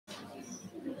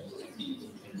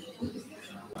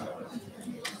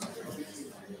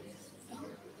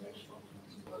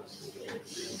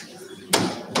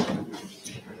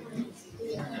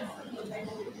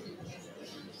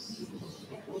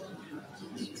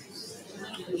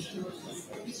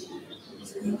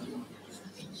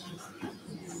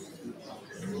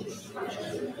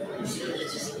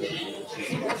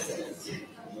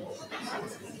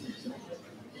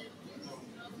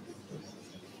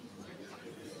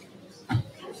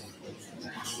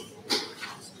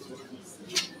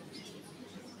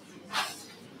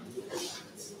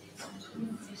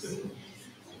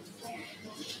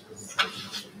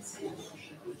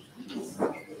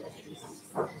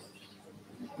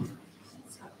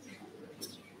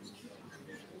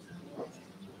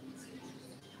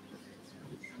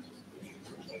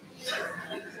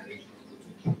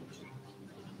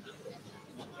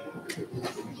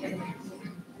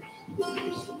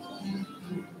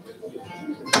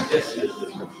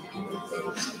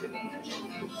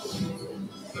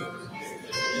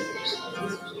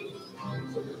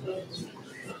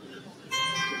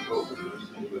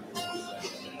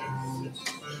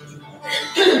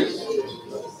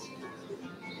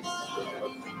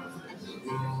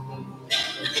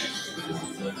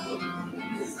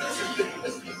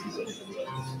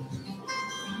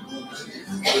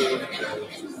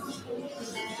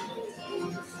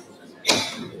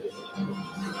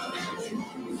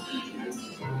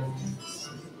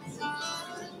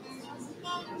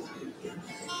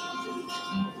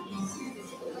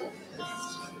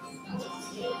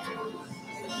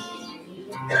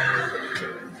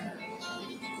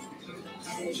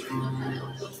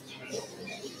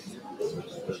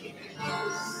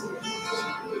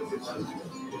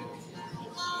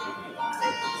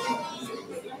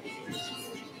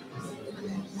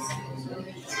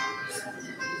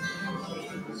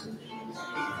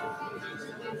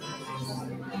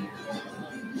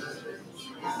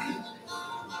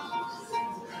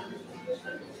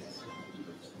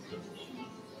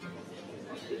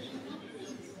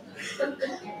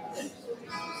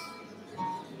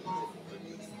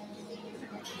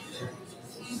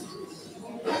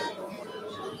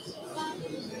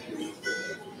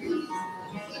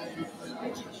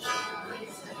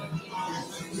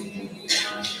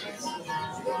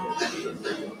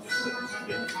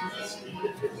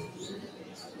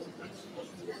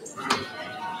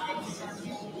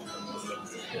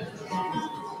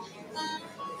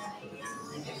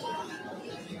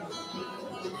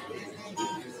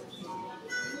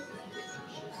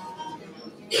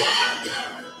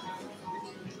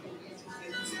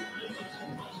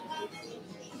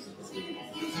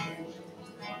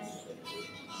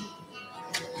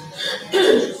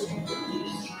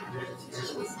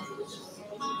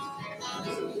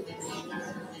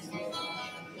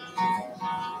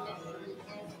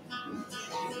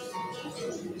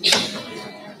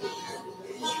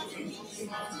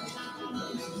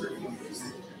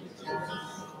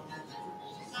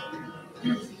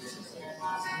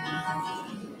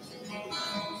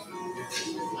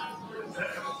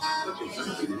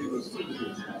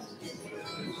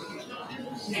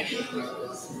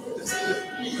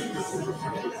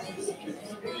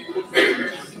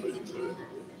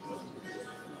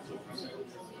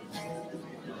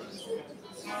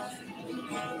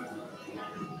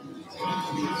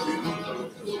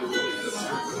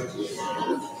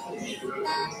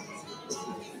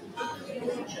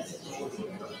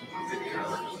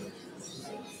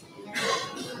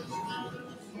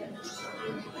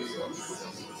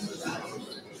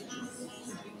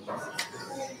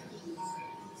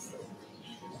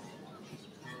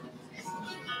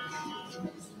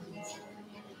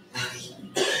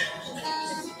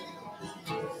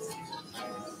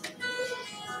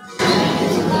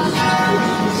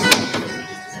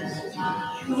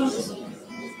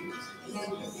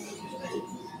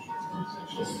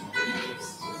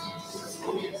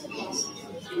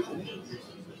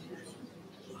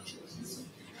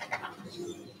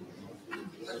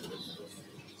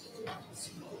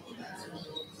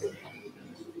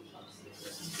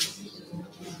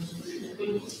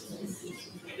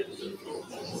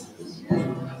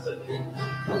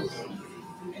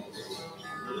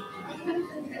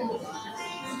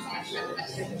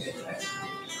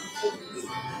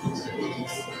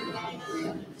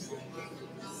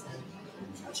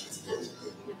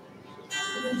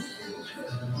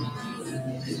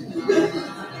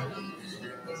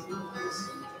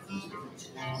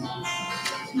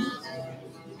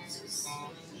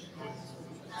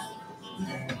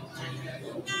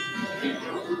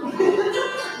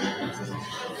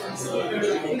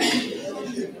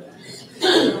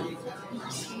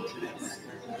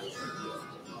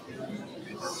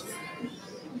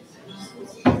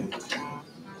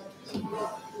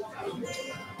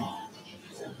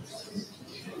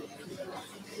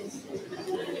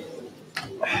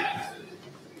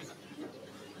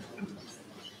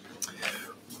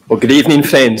Well, good evening,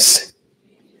 friends.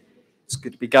 It's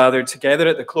good to be gathered together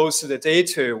at the close of the day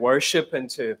to worship and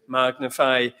to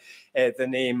magnify the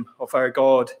name of our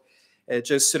God.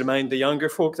 Just to remind the younger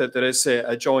folk that there is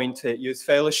a joint youth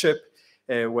fellowship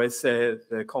with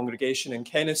the congregation in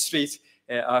Kenneth Street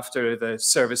after the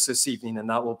service this evening, and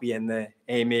that will be in the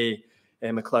MA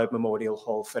MacLeod Memorial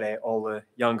Hall for all the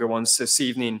younger ones this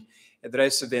evening. The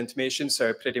rest of the intimations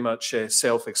are pretty much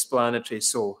self-explanatory,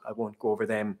 so I won't go over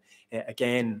them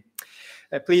again.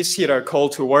 Please hear our call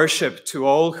to worship to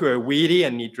all who are weary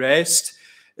and need rest,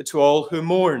 to all who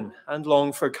mourn and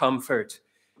long for comfort,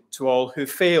 to all who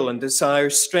fail and desire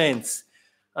strength,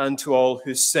 and to all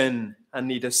who sin and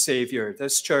need a Saviour.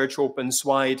 This church opens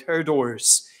wide her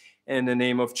doors in the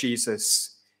name of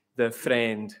Jesus, the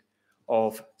friend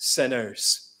of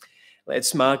sinners.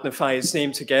 Let's magnify his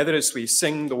name together as we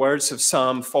sing the words of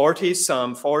Psalm 40,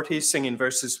 singing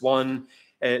verses 1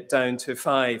 down to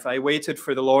 5. I waited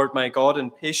for the Lord my God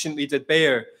and patiently did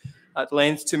bear. At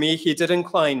length to me he did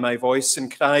incline my voice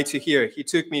and cry to hear. He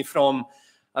took me from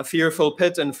a fearful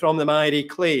pit and from the miry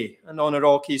clay, and on a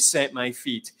rock he set my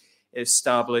feet,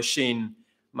 establishing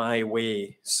my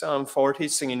way. Psalm 40,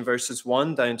 singing verses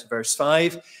 1 down to verse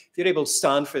 5. If you're able to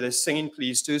stand for this singing,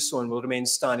 please do so, and we'll remain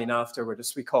standing afterward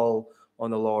as we call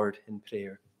on the Lord in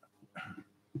prayer.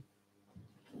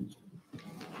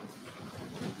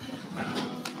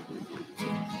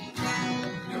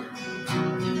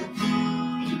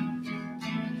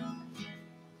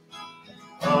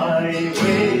 I waited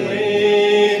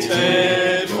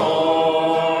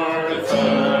for the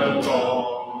Lord, my God, and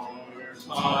patiently did bear.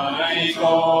 At length to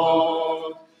me he did incline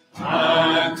my voice and cry to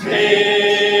hear. He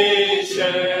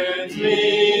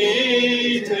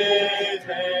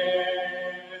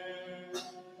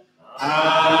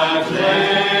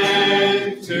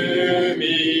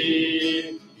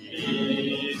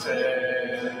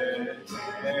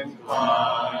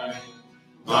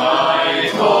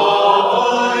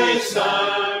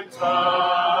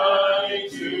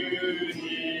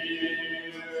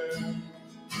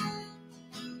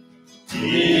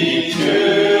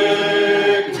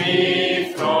me from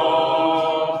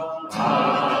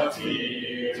a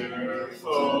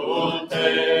fearful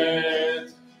pit and from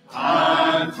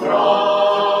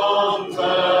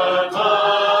the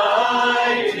miry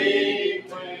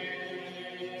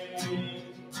clay. And on a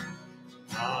rock he set my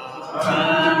feet,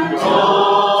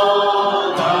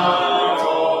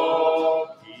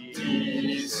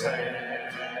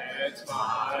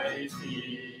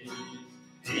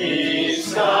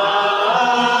 establishing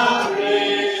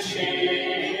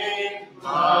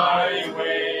my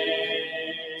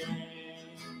way.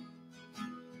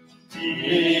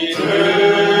 He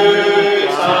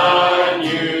put a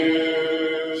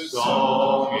new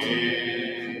song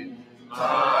in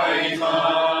my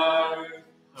mouth,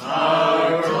 a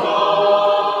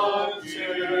rod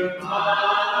to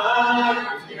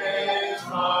magnify.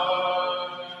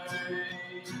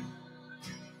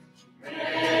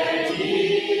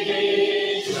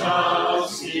 Many shall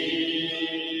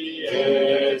see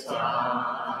it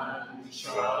and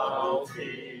shall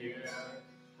fear,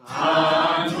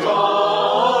 and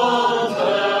on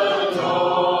the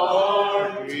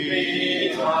Lord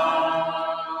rely.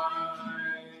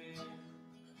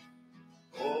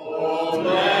 Oh,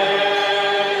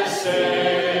 blessed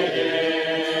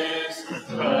is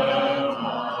the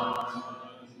one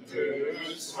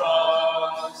whose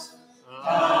trust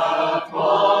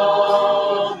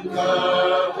upon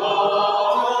the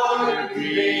Lord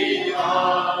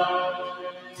relies,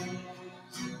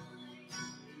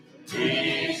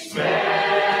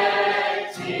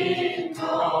 expecting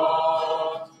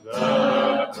not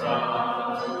the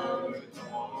proud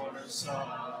nor such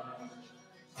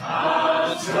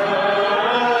as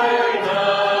turn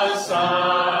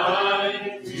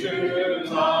aside to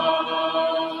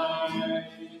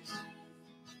lies.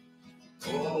 O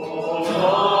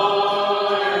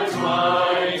Lord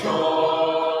my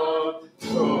God,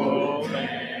 so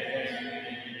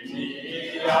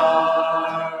many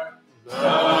are the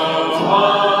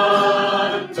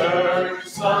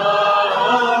wonders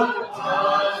thou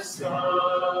hast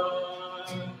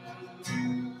done.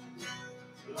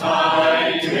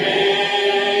 Thy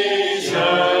gracious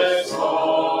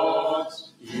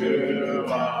thoughts to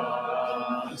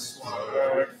us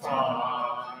were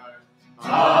far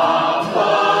above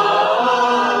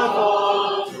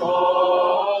all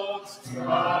thoughts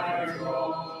my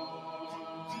own.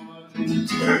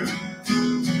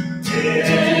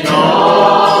 In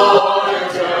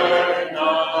order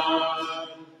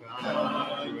none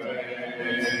can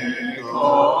reckon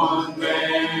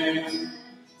them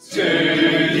to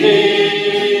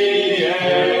thee,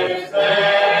 if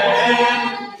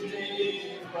then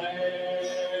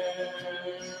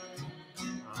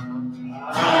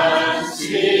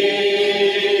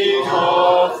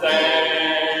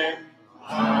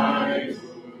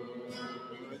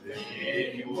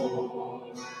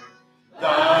more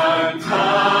than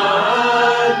candy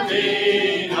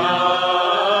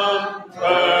and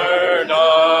burn.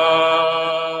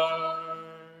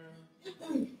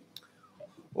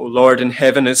 O Lord in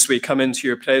heaven, as we come into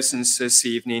your presence this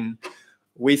evening,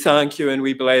 we thank you and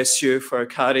we bless you for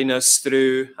carrying us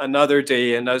through another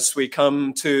day. And as we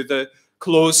come to the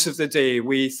close of the day,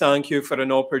 we thank you for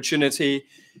an opportunity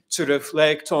to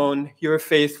reflect on your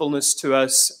faithfulness to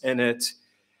us in it.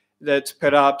 That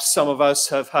perhaps some of us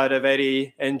have had a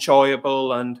very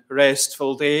enjoyable and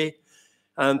restful day,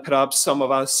 and perhaps some of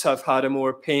us have had a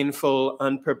more painful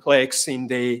and perplexing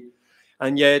day.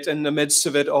 And yet in the midst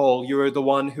of it all, you are the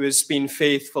one who has been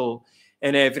faithful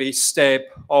in every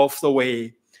step of the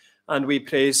way. And we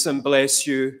praise and bless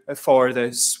you for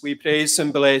this. We praise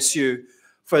and bless you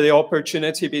for the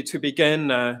opportunity to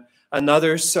begin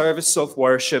another service of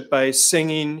worship by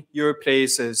singing your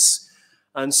praises,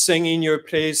 and singing your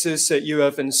praises that you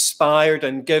have inspired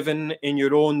and given in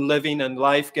your own living and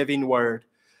life-giving word.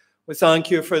 We thank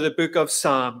you for the book of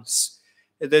Psalms,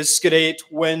 this great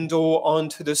window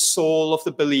onto the soul of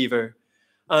the believer,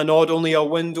 and not only a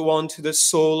window onto the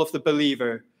soul of the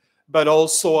believer, but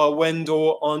also a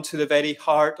window onto the very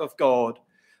heart of God.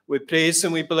 We praise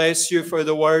and we bless you for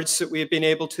the words that we have been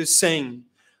able to sing,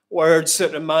 words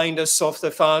that remind us of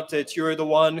the fact that you're the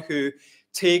one who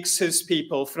takes his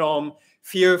people from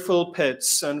fearful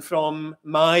pits and from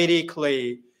miry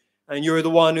clay, and you're the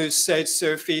one who sets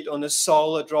their feet on the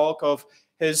solid rock of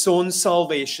his own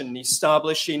salvation,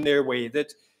 establishing their way,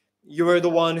 that you are the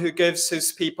one who gives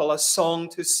his people a song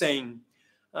to sing,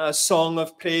 a song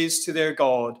of praise to their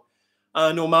God.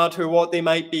 And no matter what they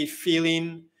might be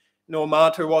feeling, no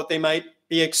matter what they might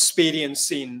be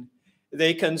experiencing,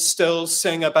 they can still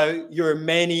sing about your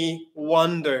many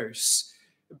wonders,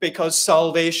 because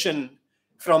salvation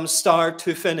from start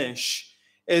to finish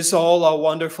is all a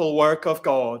wonderful work of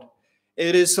God.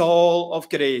 It is all of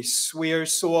grace. We are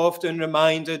so often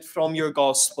reminded from your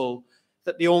gospel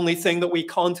that the only thing that we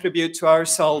contribute to our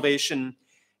salvation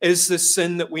is the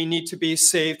sin that we need to be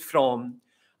saved from.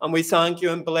 And we thank you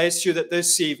and bless you that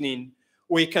this evening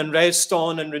we can rest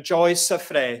on and rejoice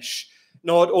afresh,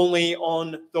 not only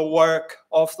on the work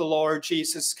of the Lord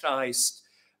Jesus Christ,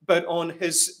 but on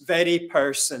his very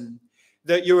person,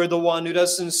 that you are the one who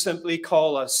doesn't simply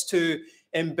call us to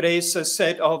embrace a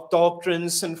set of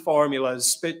doctrines and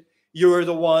formulas, but you are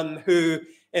the one who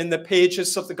in the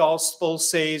pages of the gospel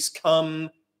says,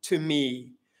 "Come to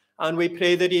me." And we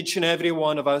pray that each and every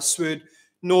one of us would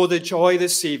know the joy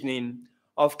this evening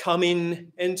of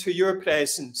coming into your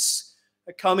presence,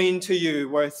 coming to you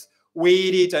with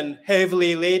wearied and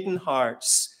heavily laden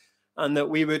hearts, and that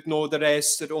we would know the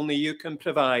rest that only you can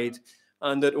provide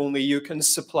and that only you can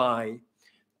supply.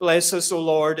 Bless us, O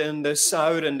Lord, in this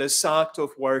hour and this act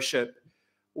of worship.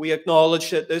 We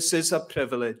acknowledge that this is a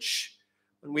privilege.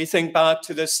 When we think back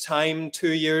to this time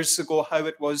 2 years ago, how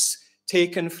it was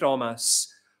taken from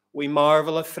us, we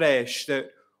marvel afresh that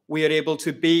we are able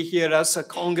to be here as a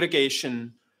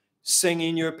congregation,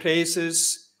 singing your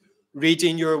praises,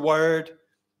 reading your word,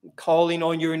 calling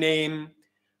on your name,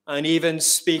 and even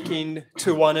speaking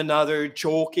to one another,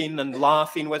 joking and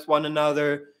laughing with one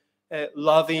another,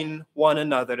 loving one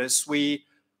another as we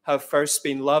have first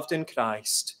been loved in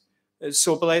Christ.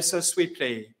 So bless us, we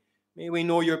pray. May we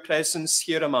know your presence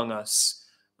here among us.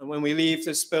 And when we leave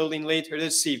this building later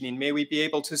this evening, may we be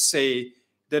able to say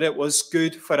that it was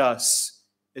good for us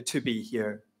to be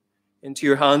here. Into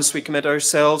your hands we commit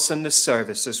ourselves in this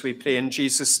service as we pray in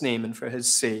Jesus' name and for his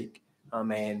sake.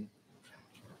 Amen.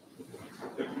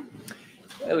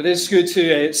 Well, it is good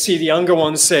to see the younger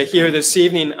ones here this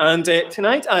evening. And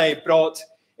tonight I brought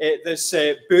this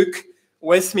book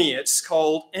with me. It's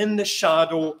called In the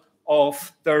Shadow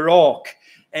of the Rock.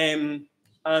 And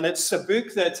it's a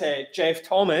book that Jeff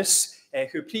Thomas,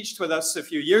 who preached with us a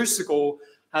few years ago,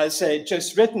 has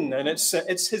just written. And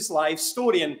it's his life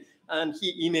story. And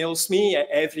he emails me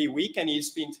every week. And he's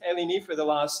been telling me for the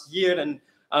last year and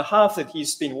a half that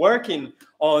he's been working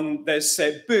on this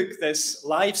book, this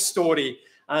life story.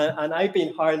 And I've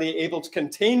been hardly able to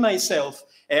contain myself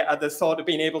at the thought of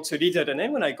being able to read it. And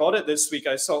then when I got it this week,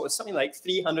 I saw it was something like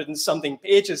 300 and something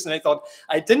pages. And I thought,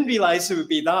 I didn't realize it would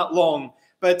be that long.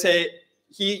 But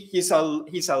he's a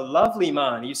lovely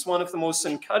man. He's one of the most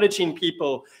encouraging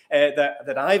people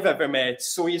that I've ever met.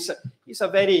 So he's a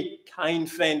very kind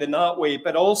friend in that way.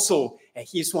 But also,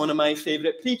 he's one of my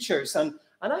favorite preachers. And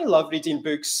I love reading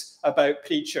books about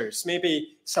preachers.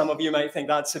 Maybe some of you might think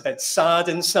that's a bit sad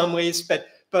in some ways, but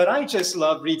I just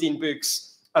love reading books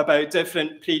about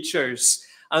different preachers.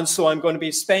 And so I'm going to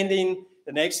be spending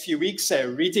the next few weeks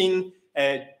reading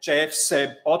Jeff's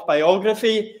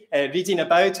autobiography, reading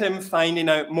about him, finding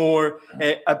out more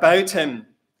about him.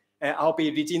 I'll be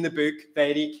reading the book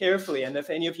very carefully, and if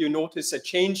any of you notice a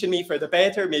change in me for the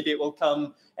better, maybe it will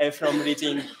come from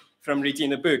reading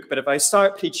the book. But if I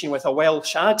start preaching with a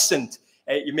Welsh accent,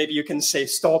 maybe you can say,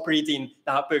 stop reading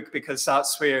that book, because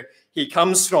that's where he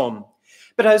comes from.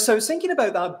 But as I was thinking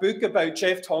about that book about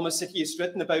Jeff Thomas that he's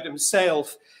written about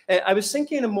himself, I was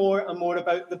thinking more and more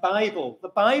about the Bible. The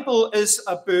Bible is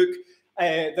a book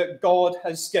that God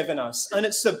has given us, and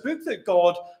it's a book that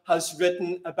God has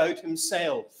written about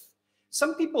himself.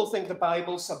 Some people think the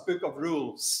Bible's a book of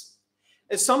rules.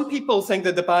 Some people think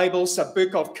that the Bible's a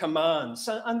book of commands.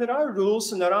 And there are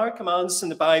rules and there are commands in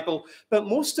the Bible, but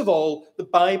most of all, the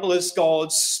Bible is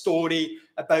God's story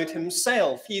about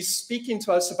himself. He's speaking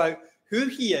to us about who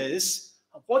he is,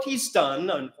 what he's done,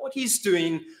 and what he's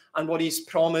doing, and what he's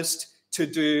promised to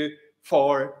do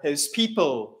for his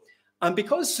people. And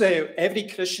because every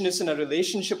Christian is in a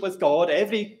relationship with God,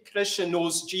 every Christian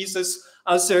knows Jesus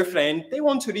as their friend, they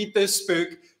want to read this book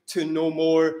to know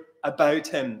more about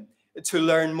him, to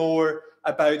learn more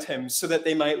about him, so that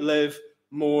they might live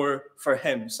more for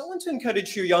him. So I want to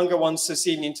encourage you younger ones this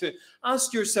evening to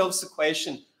ask yourselves the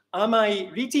question, am I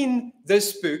reading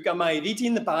this book? Am I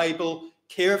reading the Bible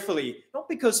carefully? Not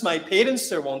because my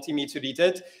parents are wanting me to read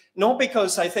it, not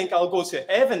because I think I'll go to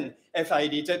heaven if I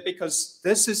read it, because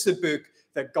this is the book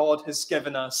that God has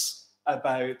given us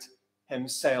about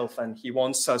himself, and he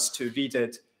wants us to read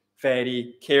it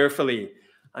very carefully.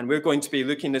 And we're going to be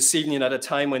looking this evening at a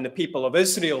time when the people of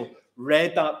Israel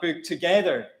read that book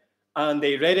together, and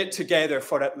they read it together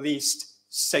for at least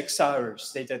 6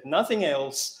 hours. They did nothing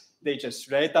else. They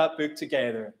just read that book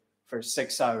together for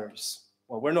 6 hours.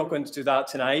 Well, we're not going to do that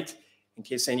tonight, in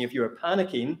case any of you are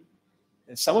panicking.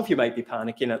 Some of you might be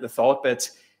panicking at the thought, but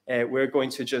we're going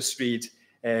to just read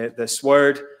this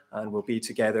word, and we'll be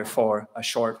together for a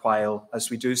short while as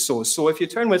we do so. So if you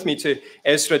turn with me to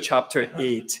Ezra chapter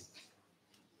 8.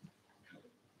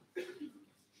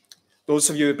 Those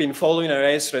of you who have been following our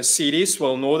Ezra series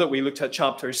will know that we looked at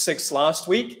chapter 6 last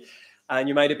week, and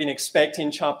you might have been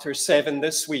expecting chapter 7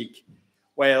 this week.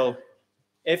 Well,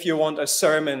 if you want a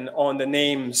sermon on the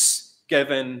names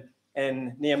given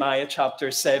in Nehemiah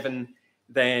chapter 7,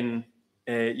 then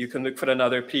you can look for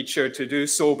another preacher to do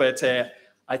so, but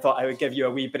I thought I would give you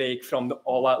a wee break from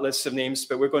all that list of names.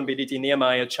 But we're going to be reading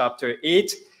Nehemiah chapter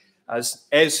 8 as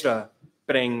Ezra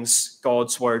brings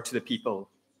God's word to the people.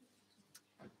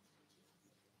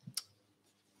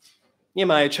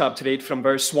 Nehemiah chapter 8 from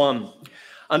verse 1.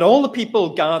 And all the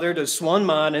people gathered as one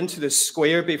man into the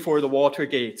square before the water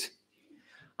gate.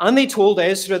 And they told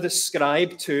Ezra the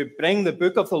scribe to bring the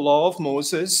book of the law of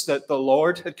Moses that the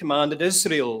Lord had commanded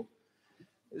Israel.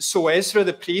 So Ezra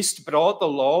the priest brought the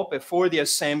law before the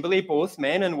assembly, both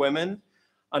men and women,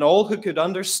 and all who could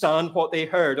understand what they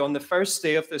heard on the first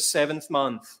day of the 7th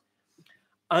month.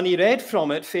 And he read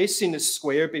from it facing the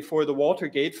square before the water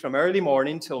gate from early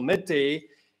morning till midday,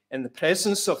 in the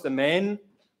presence of the men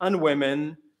and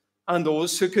women and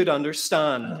those who could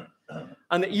understand.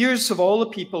 And the ears of all the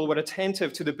people were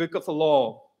attentive to the book of the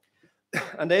law.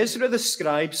 And Ezra the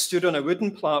scribe stood on a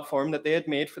wooden platform that they had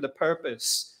made for the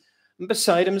purpose. And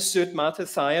beside him stood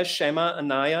Mattathiah, Shema,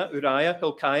 Ananiah, Uriah,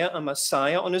 Hilkiah, and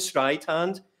Messiah on his right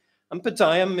hand, and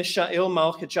Pedaiah, Mishael,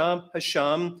 Malchijah,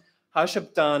 Hasham,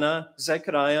 Hashabdana,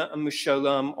 Zechariah, and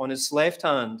Meshullam on his left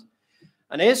hand.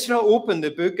 And Ezra opened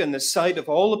the book in the sight of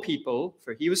all the people,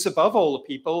 for he was above all the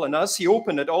people, and as he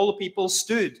opened it, all the people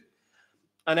stood.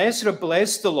 And Ezra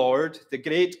blessed the Lord, the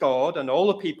great God, and all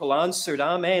the people answered,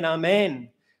 Amen, Amen,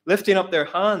 lifting up their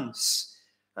hands.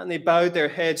 And they bowed their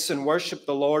heads and worshipped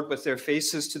the Lord with their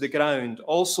faces to the ground.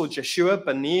 Also Jeshua,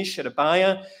 Bani,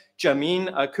 Sherebiah,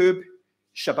 Jamin, Akub,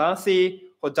 Shabbathi,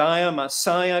 Hodiah,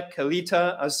 Messiah,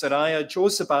 Kelita, Azariah,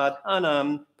 Josabad,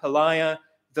 Hanam, Peliah,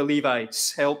 the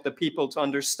Levites helped the people to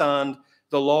understand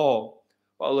the law,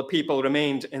 while the people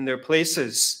remained in their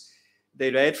places.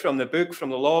 They read from the book, from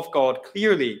the law of God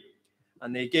clearly,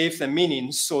 and they gave the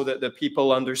meaning so that the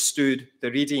people understood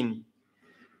the reading.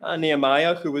 And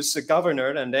Nehemiah, who was the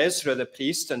governor, and Ezra the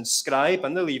priest and scribe,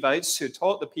 and the Levites who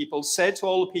taught the people, said to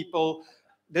all the people,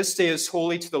 This day is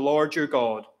holy to the Lord your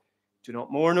God. Do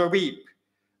not mourn or weep.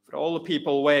 For all the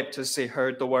people wept as they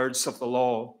heard the words of the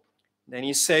law. Then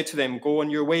he said to them, Go on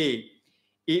your way,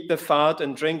 eat the fat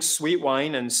and drink sweet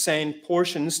wine, and send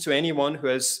portions to anyone who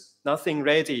has nothing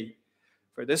ready.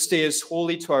 For this day is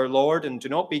holy to our Lord, and do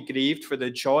not be grieved, for the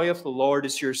joy of the Lord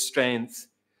is your strength.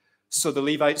 So the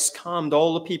Levites calmed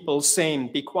all the people,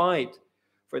 saying, Be quiet,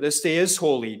 for this day is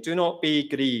holy, do not be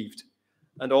grieved.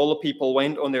 And all the people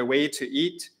went on their way to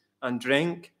eat and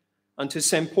drink, and to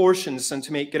send portions and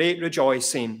to make great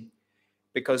rejoicing,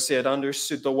 because they had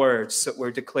understood the words that were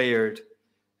declared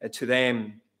to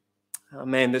them.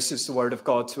 Amen. This is the word of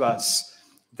God to us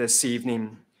this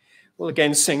evening. We'll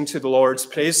again sing to the Lord's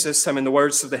praise, this time in the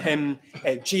words of the hymn,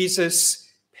 Jesus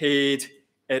Paid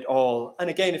It All.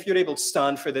 And again, if you're able to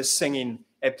stand for this singing,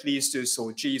 please do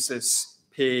so. Jesus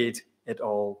paid it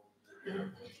all.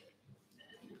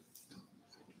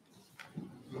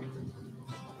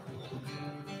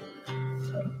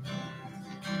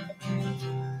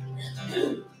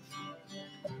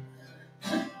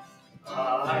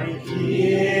 I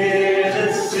hear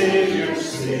the Savior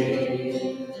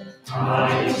say,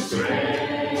 my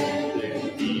strength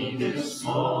indeed is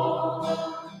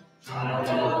small. Child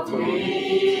of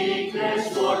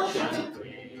weakness, watch and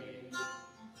pray.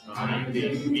 Find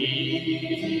in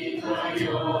me my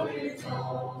all in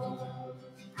all.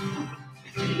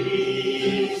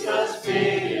 Jesus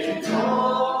paid it all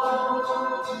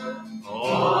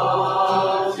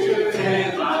to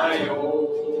him I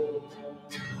owe.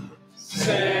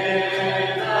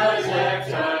 Sin has left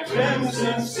a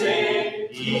crimson stain,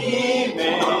 he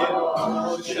may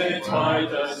wash it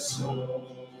white as snow.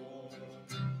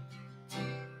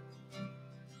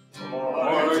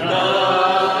 For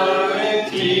now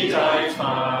indeed I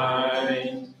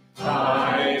find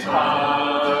thy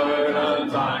power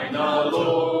and thine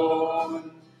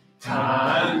alone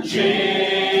can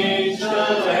change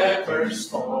the leper's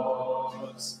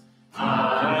thoughts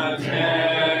and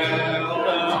melt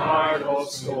the heart of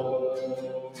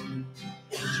stone.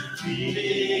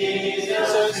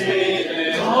 Jesus paid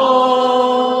it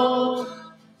all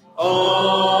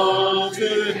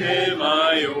to him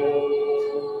I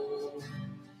owe.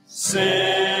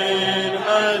 Sin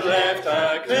had left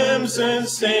a crimson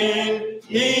stain,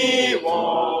 he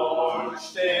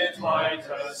washed it white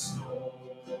as snow.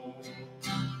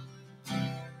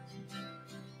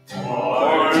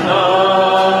 For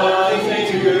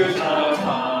nothing good have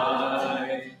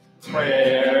I,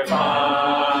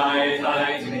 whereby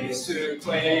thy grace to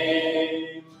claim.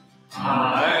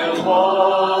 I'll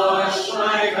wash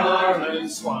my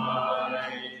garments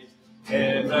white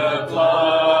in the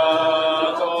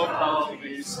blood of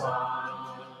Calvary's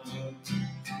Lamb.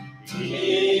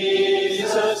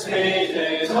 Jesus paid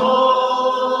it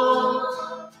all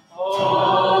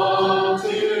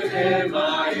to him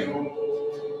I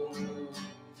owe.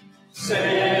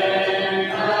 Sin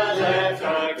had left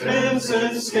a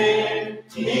crimson stain,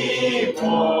 he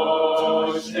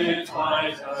washed it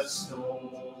white as snow.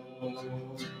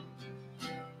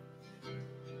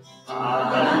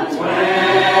 And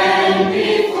when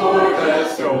before the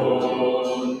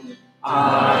throne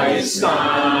I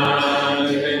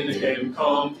stand in him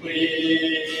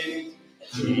complete,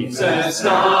 Jesus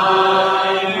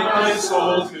died my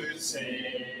soul to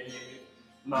save,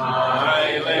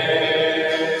 my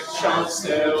lips shall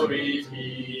still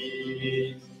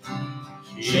repeat.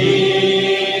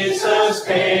 Jesus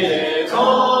paid it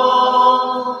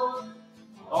all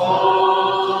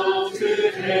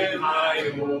to him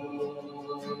I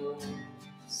owe.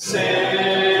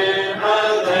 Sin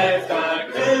had left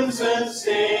a crimson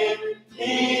stain,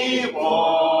 he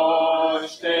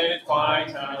washed it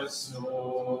white as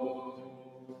snow.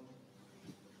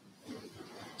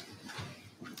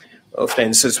 Well,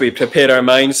 friends, as we prepare our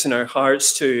minds and our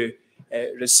hearts to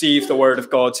receive the word of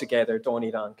God together,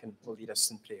 Donnie Rankin will lead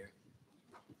us in prayer.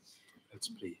 Let's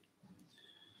pray.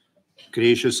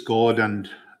 Gracious God and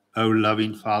our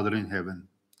loving Father in heaven,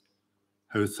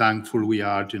 how thankful we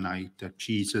are tonight that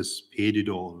Jesus paid it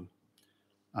all,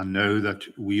 and now that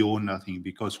we owe nothing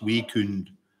because we couldn't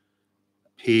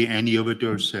pay any of it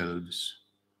ourselves.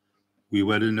 We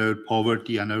were in our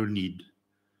poverty and our need,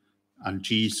 and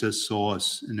Jesus saw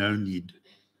us in our need,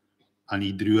 and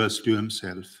he drew us to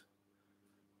himself.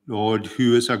 Lord,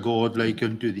 who is a God like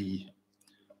unto thee,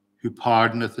 who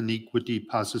pardoneth iniquity,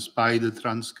 passes by the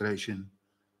transgression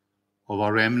of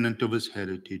a remnant of his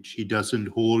heritage. He doesn't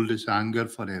hold his anger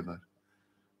forever,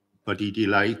 but he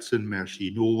delights in mercy.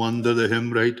 No wonder the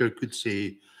hymn writer could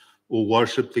say, O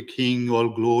worship the King, all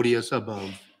glorious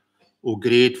above. O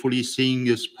gratefully sing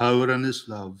his power and his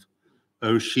love.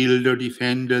 Our shielder,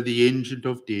 defender, the ancient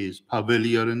of days,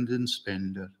 pavilion and in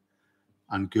splendor,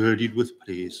 and girded with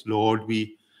praise. Lord,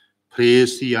 we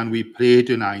praise thee and we pray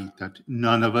tonight that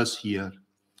none of us here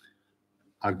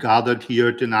are gathered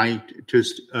here tonight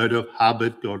just out of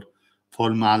habit or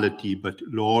formality, but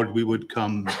Lord, we would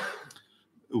come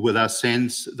with a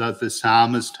sense that the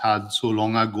psalmist had so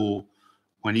long ago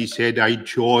when he said, I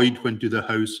joyed when to the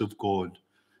house of God.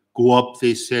 Go up,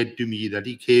 they said to me, that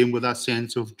he came with a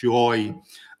sense of joy,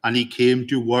 and he came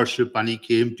to worship, and he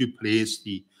came to praise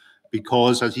thee.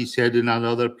 because, as he said in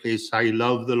another place, I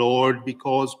love the Lord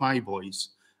because my voice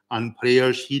and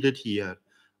prayers he did hear.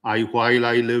 I, while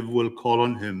I live, will call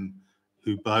on him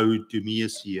who bowed to me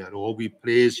as here. Oh, we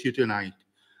praise you tonight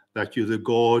that you're the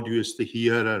God who is the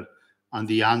hearer and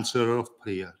the answerer of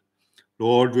prayer.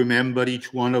 Lord, remember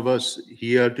each one of us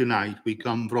here tonight. We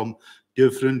come from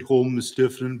different homes,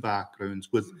 different backgrounds,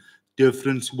 with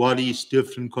different worries,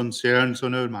 different concerns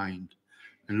on our mind.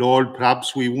 And Lord,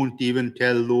 perhaps we won't even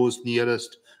tell those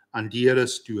nearest and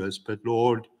dearest to us, but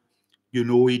Lord, you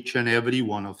know each and every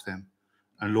one of them.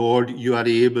 And Lord, you are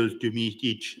able to meet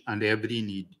each and every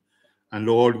need. And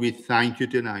Lord, we thank you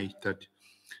tonight that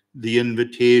the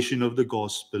invitation of the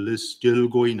gospel is still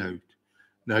going out,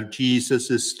 that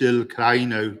Jesus is still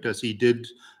crying out as he did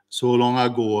so long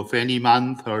ago, if any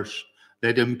man thirst,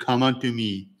 let him come unto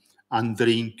me and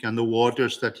drink, and the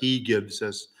waters that he gives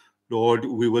us, Lord,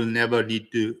 we will never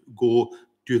need to go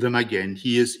to them again.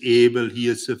 He is able, he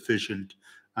is sufficient,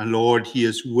 and Lord, he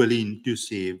is willing to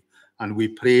save. And we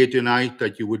pray tonight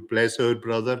that you would bless our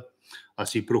brother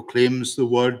as he proclaims the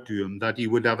word to him, that he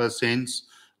would have a sense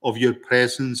of your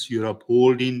presence, your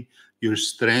upholding, your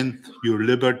strength, your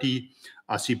liberty,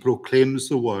 as he proclaims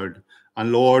the word.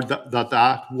 And Lord,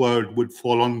 that word would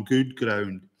fall on good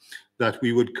ground, that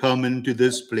we would come into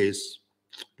this place,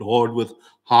 Lord, with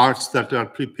hearts that are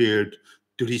prepared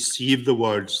to receive the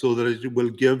word, so that it will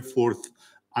give forth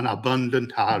an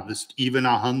abundant harvest, even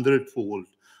 100-fold.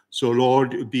 So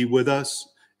Lord, be with us,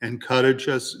 encourage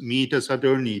us, meet us at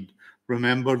our need.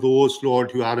 Remember those,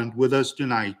 Lord, who aren't with us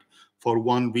tonight for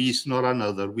one reason or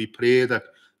another. We pray that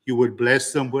you would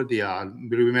bless them where they are.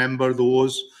 Remember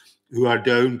those who are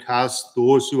downcast,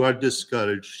 those who are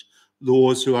discouraged,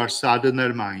 those who are sad in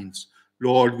their minds.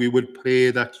 Lord, we would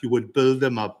pray that you would build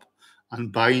them up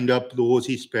and bind up those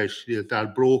especially that are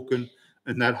broken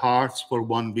in their hearts for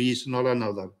one reason or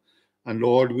another. And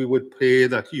Lord, we would pray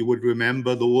that you would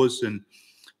remember those in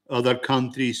other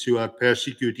countries who are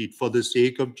persecuted for the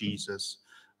sake of Jesus.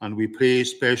 And we pray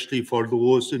especially for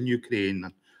those in Ukraine.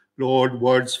 Lord,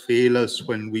 words fail us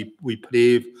when we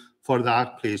pray for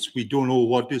that place. We don't know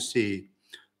what to say.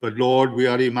 But Lord, we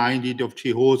are reminded of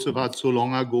Jehoshaphat so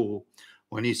long ago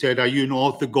when he said, are you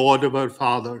not the God of our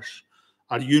fathers?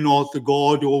 Are you not the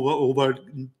God over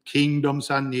kingdoms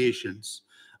and nations?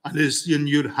 And is in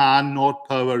your hand not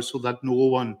power, so that no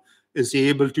one is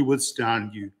able to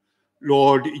withstand you?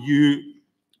 Lord, you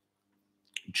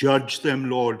judge them,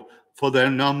 Lord, for their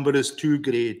number is too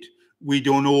great. We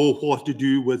don't know what to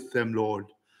do with them, Lord.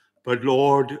 But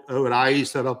Lord, our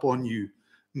eyes are upon you.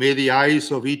 May the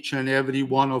eyes of each and every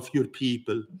one of your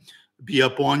people be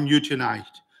upon you tonight.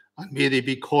 And may they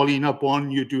be calling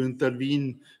upon you to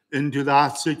intervene into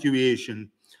that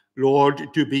situation,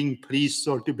 Lord, to bring peace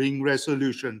or to bring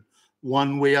resolution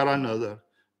one way or another.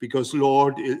 Because,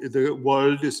 Lord, the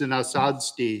world is in a sad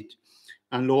state.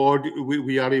 And Lord,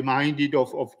 we are reminded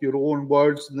of your own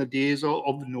words in the days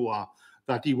of Noah,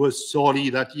 that he was sorry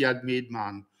that he had made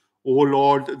man. Oh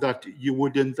Lord, that you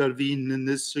would intervene in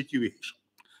this situation.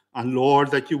 And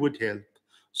Lord, that you would help.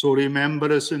 So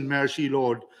remember us in mercy,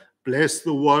 Lord. Bless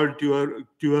the word to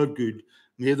our good.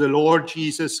 May the Lord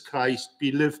Jesus Christ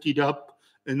be lifted up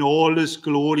in all his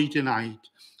glory tonight,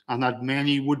 and that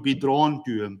many would be drawn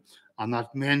to him, and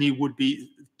that many would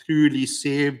be truly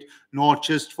saved, not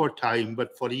just for time,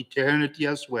 but for eternity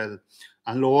as well.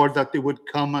 And Lord, that they would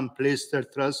come and place their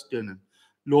trust in him.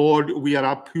 Lord, we are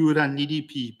a poor and needy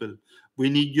people. We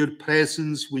need your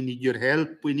presence, we need your help,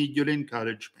 we need your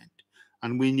encouragement,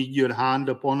 and we need your hand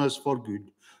upon us for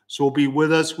good. So be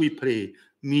with us, we pray.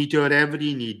 Meet our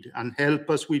every need and help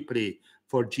us, we pray,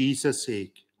 for Jesus'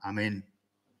 sake. Amen.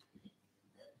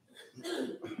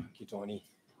 Thank you, Donnie.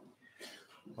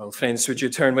 Well, friends, would you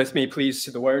turn with me, please,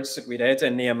 to the words that we read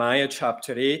in Nehemiah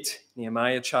chapter 8.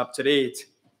 Nehemiah chapter 8.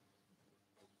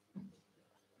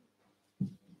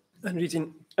 And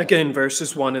reading again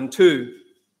verses 1 and 2.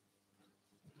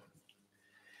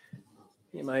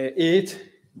 Nehemiah 8,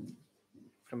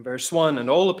 from verse 1. And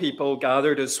all the people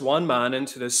gathered as one man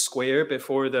into the square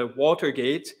before the water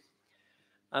gate.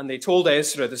 And they told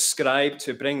Ezra the scribe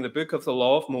to bring the book of the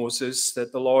law of Moses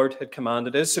that the Lord had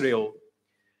commanded Israel.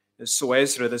 So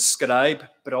Ezra the scribe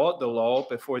brought the law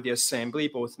before the assembly,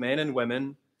 both men and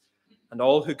women, and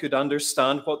all who could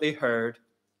understand what they heard,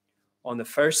 on the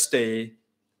first day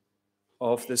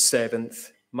of the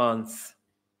 7th month.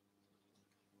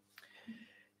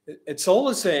 It's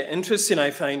always interesting, I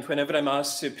find, whenever I'm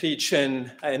asked to preach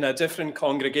in a different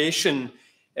congregation,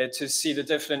 to see the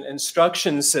different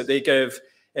instructions that they give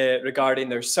regarding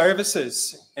their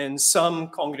services. In some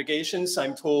congregations,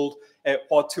 I'm told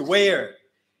what to wear.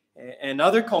 In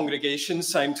other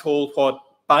congregations, I'm told what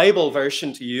Bible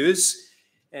version to use.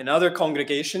 In other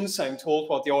congregations, I'm told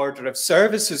what the order of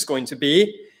service is going to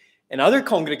be. In other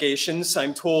congregations,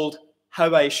 I'm told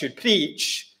how I should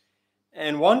preach.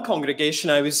 In one congregation,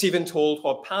 I was even told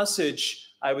what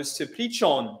passage I was to preach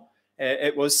on.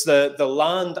 It was the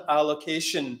land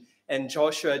allocation in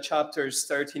Joshua chapters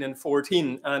 13 and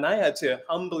 14. And I had to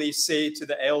humbly say to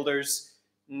the elders,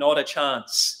 not a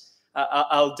chance.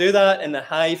 I'll do that in the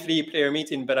high free prayer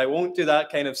meeting, but I won't do that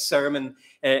kind of sermon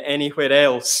anywhere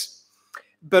else.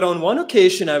 But on one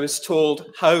occasion, I was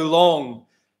told how long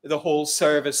the whole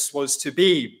service was to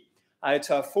be. I had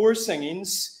to have 4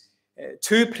 singings,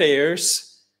 2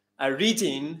 prayers, a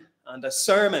reading, and a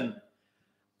sermon.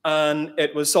 And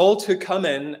it was all to come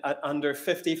in at under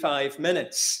 55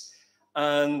 minutes.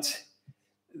 And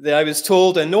I was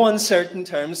told in no uncertain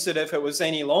terms that if it was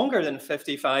any longer than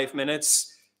 55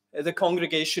 minutes, the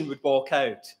congregation would walk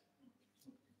out.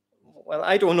 Well,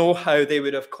 I don't know how they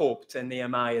would have coped in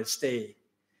Nehemiah's day.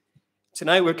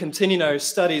 Tonight we're continuing our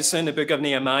studies in the book of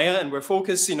Nehemiah, and we're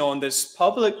focusing on this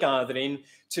public gathering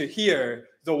to hear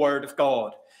the word of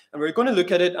God. And we're going to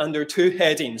look at it under 2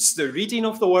 headings, the reading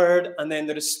of the word and then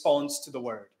the response to the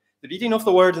word. The reading of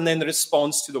the word and then the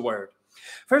response to the word.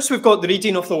 First, we've got the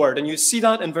reading of the word, and you see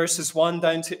that in verses 1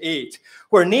 down to 8,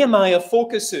 where Nehemiah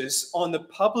focuses on the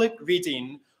public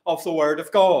reading of the word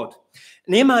of God.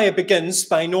 Nehemiah begins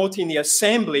by noting the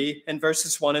assembly in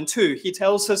verses 1 and 2. He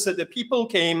tells us that the people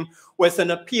came with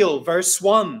an appeal. Verse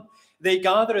 1, they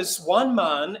gather as one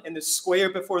man in the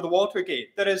square before the water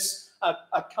gate. There is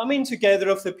a coming together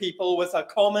of the people with a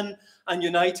common and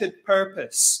united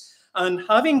purpose. And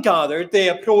having gathered, they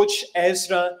approach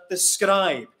Ezra the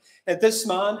scribe. This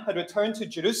man had returned to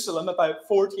Jerusalem about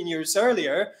 14 years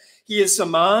earlier. He is a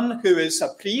man who is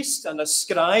a priest and a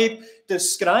scribe,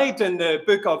 described in the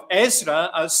book of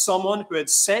Ezra as someone who had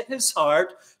set his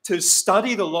heart to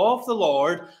study the law of the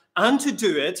Lord and to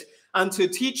do it and to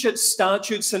teach its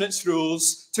statutes and its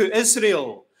rules to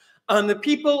Israel. And the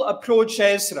people approach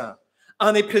Ezra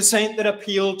and they present their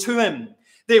appeal to him.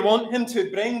 They want him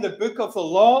to bring the book of the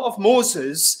law of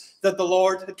Moses that the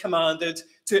Lord had commanded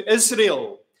to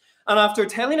Israel. And after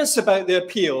telling us about the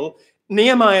appeal,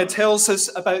 Nehemiah tells us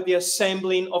about the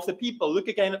assembling of the people. Look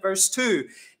again at verse 2.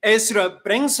 Ezra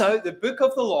brings out the book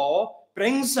of the law,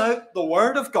 brings out the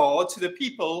word of God to the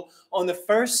people on the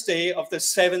first day of the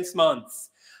 7th month.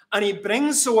 And he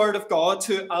brings the word of God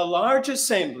to a large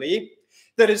assembly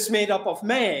that is made up of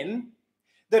men,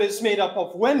 that is made up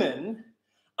of women,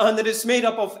 and that is made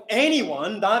up of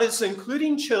anyone, that is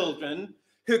including children,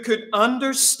 who could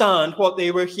understand what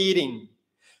they were hearing.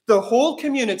 The whole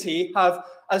community have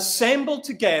assembled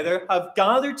together, have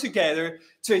gathered together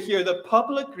to hear the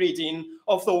public reading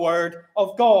of the word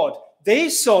of God. They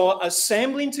saw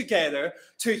assembling together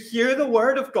to hear the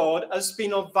word of God as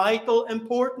being of vital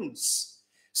importance,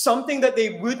 something that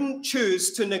they wouldn't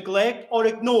choose to neglect or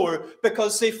ignore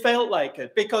because they felt like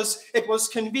it, because it was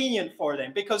convenient for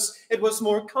them, because it was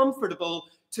more comfortable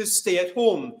to stay at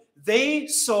home. They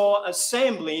saw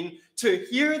assembling to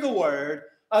hear the word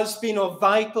as being of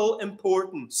vital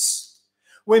importance.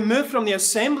 We move from the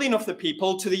assembling of the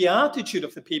people to the attitude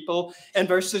of the people in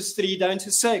verses 3 down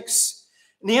to 6.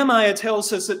 Nehemiah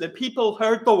tells us that the people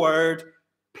heard the word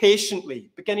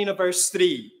patiently, beginning of verse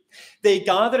 3. They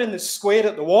gather in the square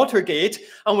at the water gate,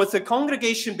 and with the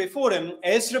congregation before him,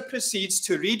 Ezra proceeds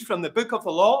to read from the book of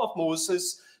the law of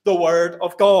Moses, the word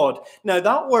of God. Now,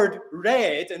 that word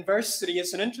read in verse 3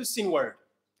 is an interesting word.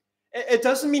 It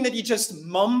doesn't mean that he just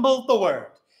mumbled the word.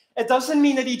 It doesn't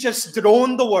mean that he just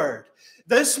droned the word.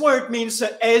 This word means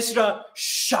that Ezra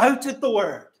shouted the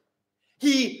word.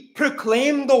 He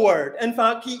proclaimed the word. In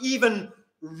fact, he even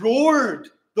roared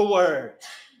the word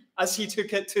as he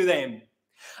took it to them.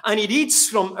 And he reads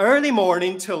from early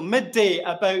morning till midday,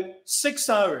 about 6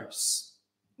 hours.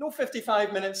 No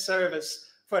 55-minute service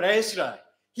for Ezra.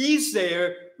 He's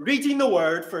there reading the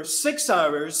word for 6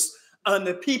 hours, and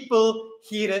the people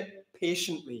hear it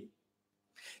patiently.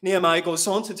 Nehemiah goes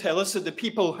on to tell us that the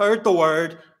people heard the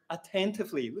word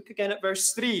attentively. Look again at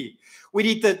verse 3. We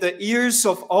read that the ears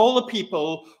of all the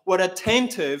people were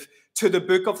attentive to the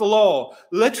book of the law.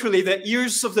 Literally, the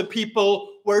ears of the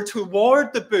people were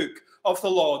toward the book of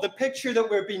the law. The picture that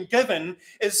we're being given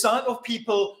is that of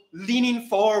people leaning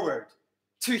forward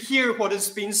to hear what is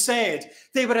being said.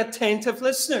 They were attentive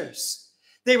listeners.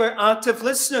 They were active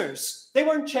listeners. They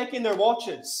weren't checking their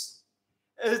watches.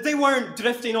 They weren't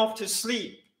drifting off to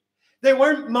sleep. They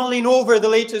weren't mulling over the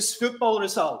latest football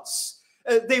results.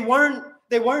 They weren't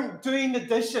doing the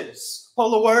dishes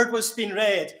while the word was being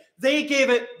read. They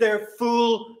gave it their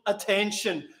full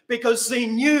attention because they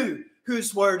knew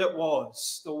whose word it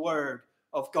was, the word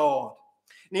of God.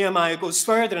 Nehemiah goes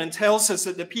further and tells us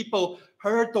that the people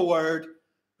heard the word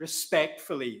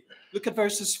respectfully. Look at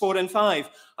verses 4 and 5.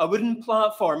 A wooden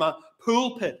platform, a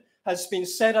pulpit, has been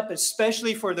set up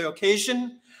especially for the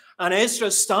occasion, and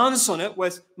Ezra stands on it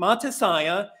with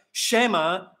Mattithiah,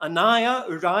 Shema, Ananiah,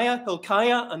 Uriah,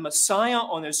 Hilkiah, and Messiah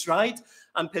on his right,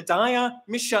 and Pedaiah,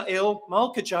 Mishael,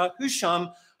 Malchijah,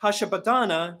 Husham,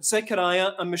 Hashabadana,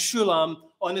 Zechariah, and Meshullam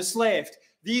on his left.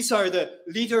 These are the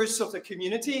leaders of the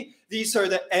community. These are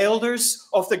the elders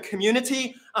of the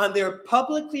community, and they're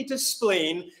publicly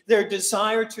displaying their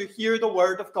desire to hear the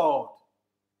word of God.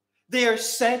 They are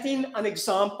setting an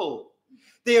example.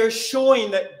 They are showing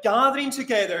that gathering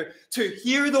together to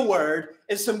hear the word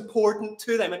is important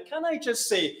to them. And can I just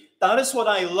say, that is what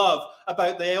I love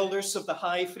about the elders of the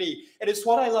High Free. It is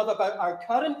what I love about our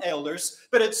current elders,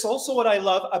 but it's also what I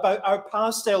love about our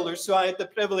past elders who I had the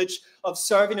privilege of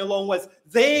serving along with.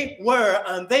 They were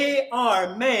and they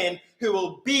are men who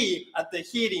will be at the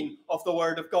hearing of the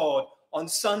word of God on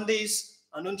Sundays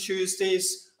and on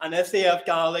Tuesdays, and if they have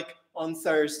Gaelic, on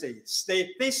Thursdays.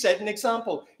 They set an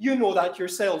example. You know that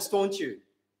yourselves, don't you?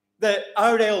 That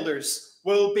our elders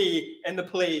will be in the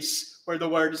place where the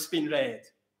word has been read.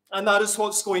 And that is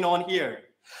what's going on here.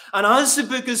 And as the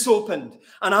book is opened,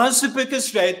 and as the book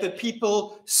is read, the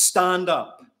people stand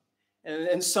up.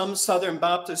 In some Southern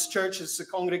Baptist churches, the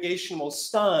congregation will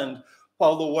stand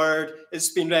while the word is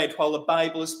being read, while the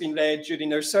Bible is being read during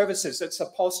their services. It's a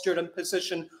posture and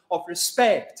position of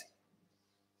respect.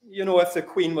 You know, if the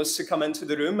Queen was to come into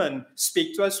the room and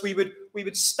speak to us, we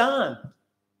would stand.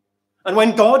 And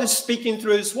when God is speaking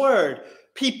through his word,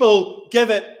 people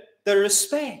give it their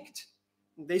respect.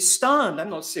 They stand. I'm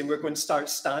not saying we're going to start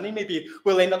standing. Maybe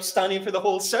we'll end up standing for the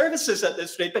whole services at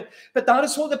this rate. But that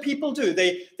is what the people do.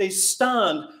 They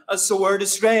stand as the word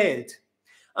is read.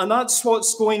 And that's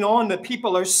what's going on. The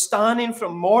people are standing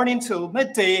from morning till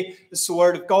midday as the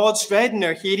word of God's read and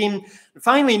they're hearing. And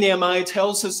finally, Nehemiah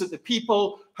tells us that the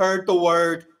people heard the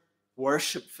word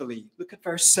worshipfully. Look at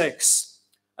verse 6.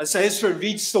 As Ezra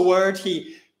reads the word,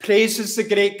 he praises the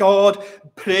great God,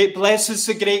 blesses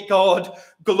the great God,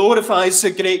 glorifies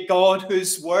the great God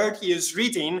whose word he is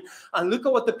reading. And look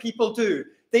at what the people do.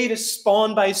 They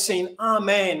respond by saying,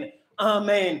 Amen.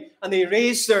 Amen. And they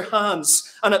raise their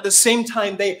hands. And at the same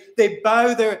time, they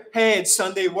bow their heads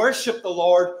and they worship the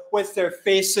Lord with their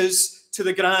faces to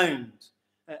the ground.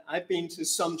 I've been to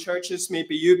some churches,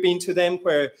 maybe you've been to them,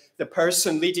 where the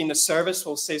person leading the service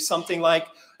will say something like,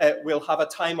 we'll have a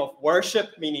time of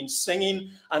worship, meaning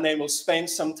singing, and then we'll spend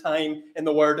some time in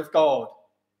the Word of God.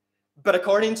 But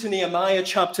according to Nehemiah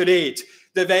chapter 8,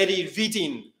 the very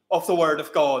reading of the Word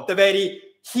of God, the very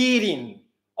hearing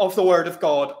of the word of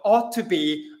God ought to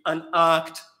be an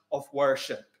act of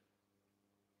worship.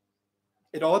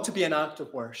 It ought to be an act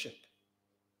of worship.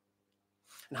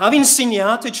 And having seen the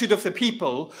attitude of the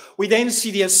people, we then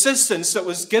see the assistance that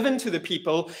was given to the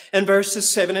people in verses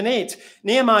 7 and 8.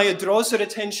 Nehemiah draws their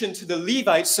attention to the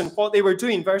Levites and what they were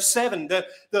doing. Verse 7, the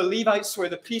Levites were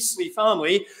the priestly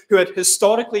family who had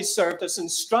historically served as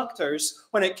instructors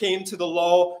when it came to the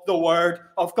law, the word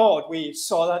of God. We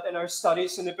saw that in our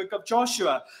studies in the book of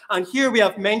Joshua. And here we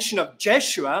have mention of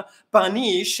Jeshua,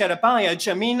 Bani, Sherebiah,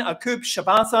 Jamin, Akub,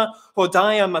 Shabbatha,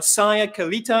 Hodiah, Messiah,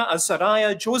 Kelita,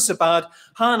 Azariah, Jozabad,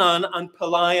 Hanan, and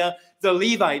Peliah, the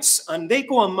Levites. And they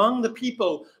go among the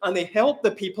people and they help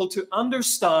the people to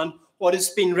understand what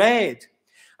has been read.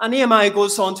 And Nehemiah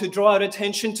goes on to draw our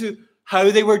attention to how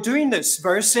they were doing this.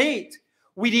 Verse 8,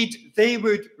 we read, they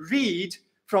would read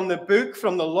from the book,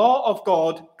 from the law of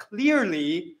God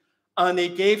clearly, and they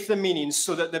gave the meaning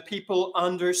so that the people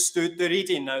understood the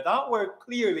reading. Now that word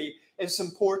clearly is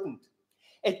important.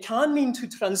 It can mean to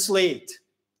translate,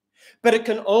 but it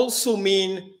can also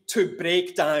mean to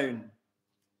break down.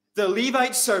 The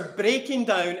Levites are breaking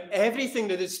down everything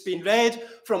that has been read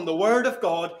from the Word of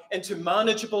God into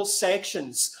manageable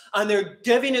sections. And they're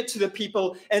giving it to the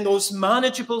people in those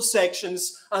manageable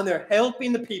sections, and they're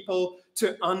helping the people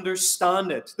to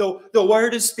understand it. Though the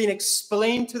Word has been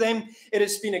explained to them, it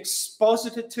has been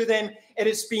exposited to them, it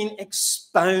has been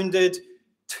expounded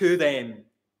to them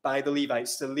by the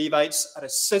Levites. The Levites are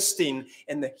assisting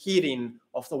in the hearing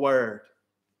of the Word.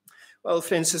 Well,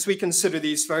 friends, as we consider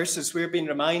these verses, we're being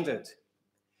reminded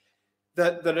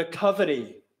that the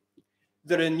recovery,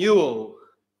 the renewal,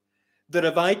 the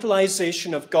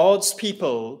revitalization of God's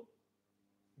people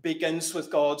begins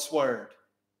with God's word.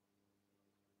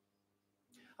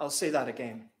 I'll say that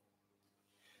again.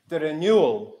 The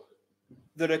renewal,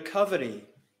 the recovery,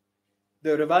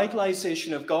 The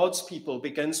revitalization of God's people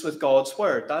begins with God's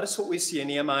word. That is what we see in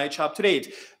Nehemiah chapter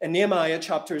 8. In Nehemiah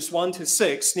chapters 1 to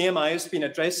 6, Nehemiah has been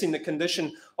addressing the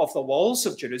condition of the walls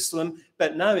of Jerusalem,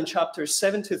 but now in chapters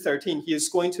 7 to 13, he is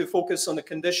going to focus on the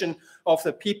condition of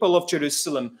the people of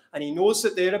Jerusalem. And he knows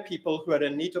that there are people who are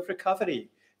in need of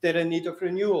recovery. They're in need of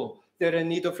renewal. They're in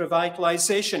need of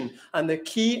revitalization. And the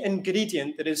key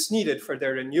ingredient that is needed for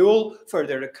their renewal, for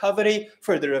their recovery,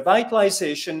 for their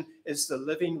revitalization is the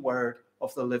living word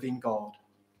of the living God.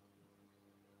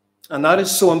 And that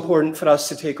is so important for us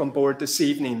to take on board this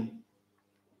evening.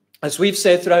 As we've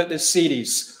said throughout this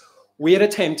series, we are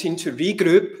attempting to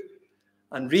regroup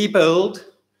and rebuild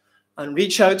and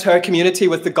reach out to our community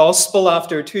with the gospel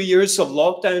after 2 years of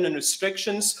lockdown and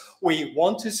restrictions. We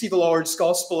want to see the Lord's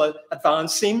gospel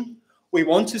advancing. We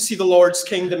want to see the Lord's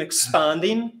kingdom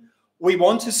expanding. We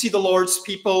want to see the Lord's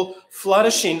people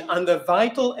flourishing. And the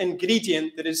vital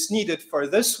ingredient that is needed for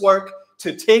this work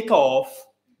to take off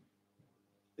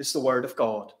is the word of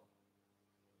God.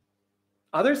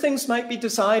 Other things might be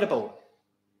desirable,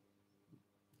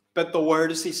 but the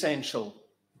word is essential.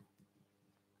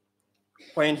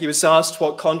 When he was asked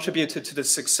what contributed to the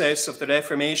success of the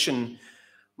Reformation,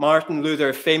 Martin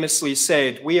Luther famously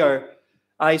said,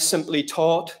 I simply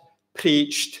taught,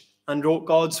 preached, and wrote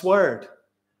God's word.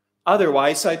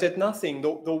 Otherwise, I did nothing.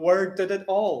 The word did it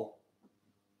all.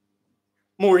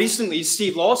 More recently,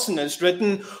 Steve Lawson has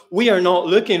written, we are not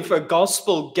looking for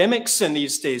gospel gimmicks in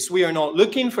these days. We are not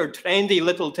looking for trendy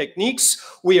little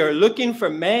techniques. We are looking for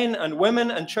men and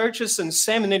women and churches and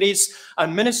seminaries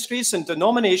and ministries and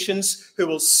denominations who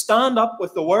will stand up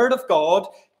with the word of God,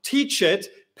 teach it,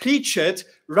 preach it,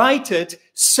 write it,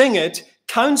 sing it,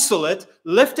 counsel it,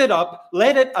 lift it up,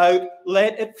 let it out,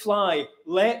 let it fly.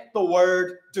 Let the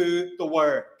word do the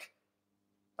work.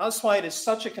 That's why it is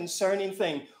such a concerning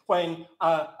thing when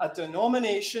a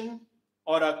denomination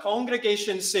or a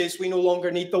congregation says we no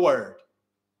longer need the word.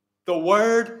 The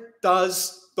word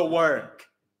does the work.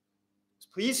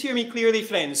 Please hear me clearly,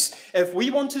 friends. If we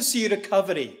want to see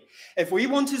recovery, if we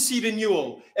want to see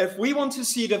renewal, if we want to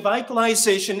see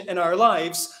revitalization in our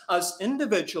lives as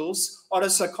individuals or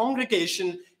as a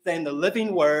congregation, then the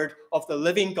living word of the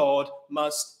living God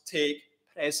must take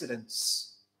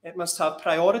precedence. It must have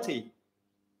priority.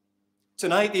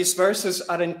 Tonight, these verses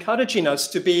are encouraging us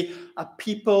to be a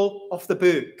people of the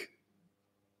book,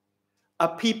 a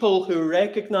people who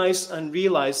recognize and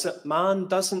realize that man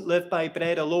doesn't live by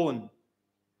bread alone,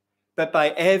 but by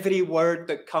every word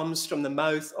that comes from the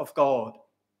mouth of God.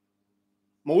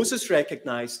 Moses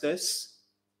recognized this.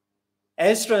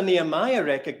 Ezra and Nehemiah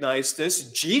recognized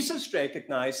this. Jesus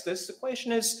recognized this. The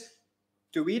question is,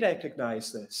 do we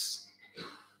recognize this?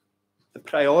 The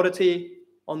priority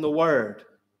on the word.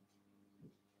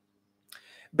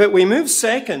 But we move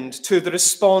second to the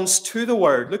response to the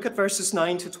word. Look at verses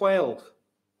 9 to 12.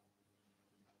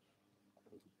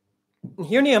 And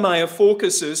here Nehemiah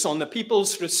focuses on the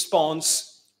people's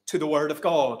response to the word of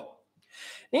God.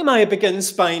 Nehemiah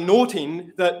begins by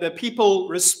noting that the people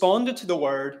responded to the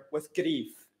word with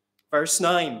grief. Verse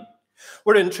 9.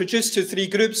 We're introduced to three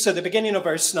groups at the beginning of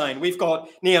verse 9. We've got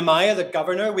Nehemiah, the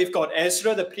governor. We've got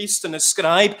Ezra, the priest and the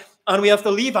scribe. And we have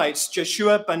the Levites,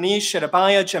 Jeshua, Bani,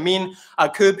 Sherebiah, Jamin,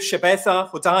 Akub, Shebetha,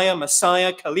 Hodiah,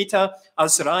 Messiah, Kalita,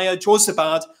 Azariah,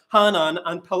 Josabad, Hanan,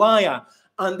 and Peliah.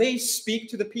 And they speak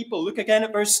to the people. Look again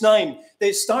at verse 9.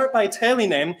 They start by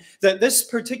telling them that this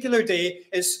particular day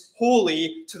is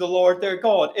holy to the Lord their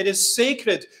God. It is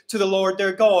sacred to the Lord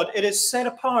their God. It is set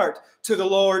apart to the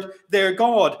Lord their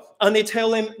God. And they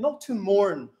tell them not to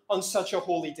mourn on such a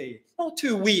holy day, not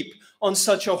to weep on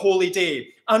such a holy day.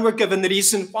 And we're given the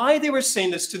reason why they were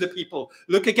saying this to the people.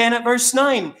 Look again at verse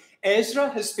 9. Ezra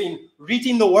has been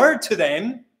reading the word to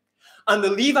them, and the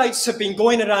Levites have been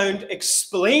going around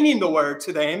explaining the word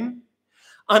to them.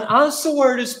 And as the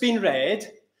word has been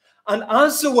read, and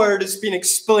as the word has been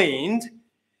explained,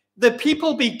 the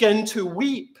people begin to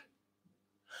weep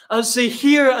as they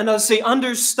hear and as they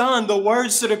understand the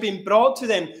words that have been brought to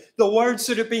them, the words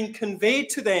that have been conveyed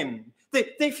to them.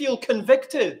 They feel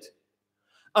convicted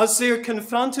as they are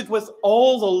confronted with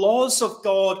all the laws of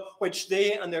God which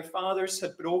they and their fathers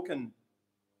had broken.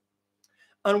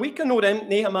 And we can note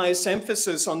Nehemiah's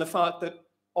emphasis on the fact that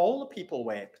all the people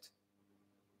wept.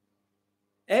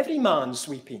 Every man's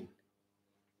weeping.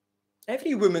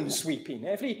 Every woman's weeping.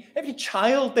 Every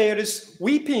child there is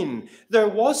weeping. There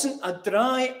wasn't a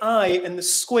dry eye in the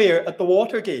square at the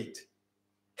Watergate.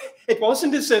 It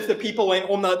wasn't as if the people went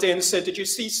home that day and said, "Did you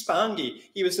see Spangy?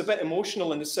 He was a bit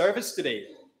emotional in the service today."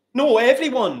 No,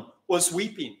 everyone was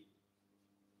weeping.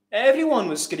 Everyone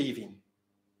was grieving.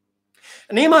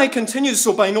 Nehemiah continues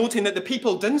so by noting that the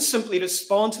people didn't simply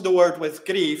respond to the word with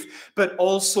grief, but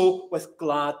also with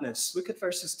gladness. Look at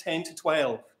verses 10 to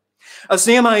 12. As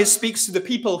Nehemiah speaks to the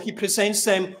people, he presents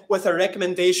them with a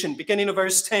recommendation. Beginning of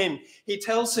verse 10, he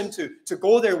tells them to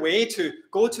go their way, to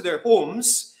go to their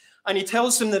homes, and he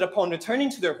tells them that upon returning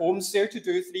to their homes, they're to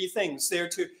do three things. They're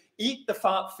to eat the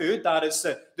fat food, that is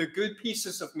the good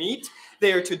pieces of meat.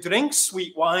 They are to drink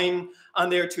sweet wine,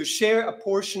 and they're to share a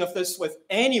portion of this with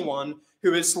anyone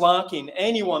who is lacking,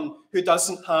 anyone who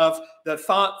doesn't have the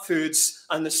fat foods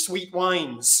and the sweet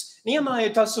wines.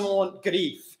 Nehemiah doesn't want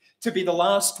grief to be the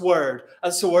last word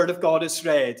as the word of God is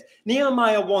read.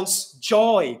 Nehemiah wants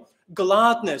joy,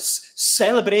 gladness,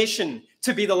 celebration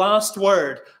to be the last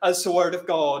word as the word of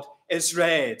God is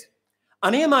read.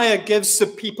 And Nehemiah gives the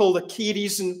people the key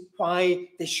reason why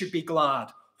they should be glad,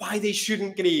 why they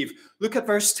shouldn't grieve. Look at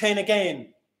verse 10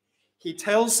 again. He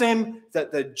tells them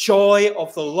that the joy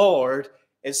of the Lord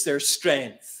is their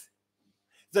strength.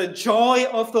 The joy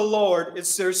of the Lord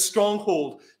is their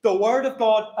stronghold. The word of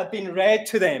God had been read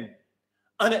to them,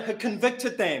 and it had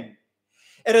convicted them.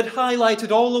 It had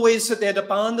highlighted all the ways that they had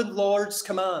abandoned Lord's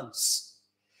commands.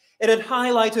 It had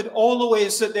highlighted all the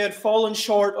ways that they had fallen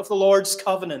short of the Lord's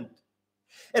covenant.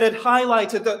 It had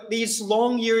highlighted that these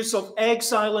long years of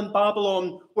exile in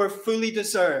Babylon were fully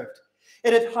deserved.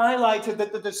 It had highlighted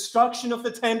that the destruction of the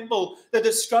temple, the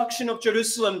destruction of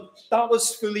Jerusalem, that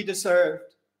was fully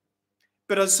deserved.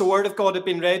 But as the word of God had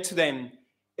been read to them,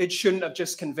 it shouldn't have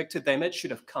just convicted them, it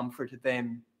should have comforted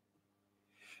them.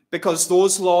 Because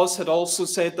those laws had also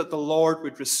said that the Lord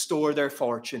would restore their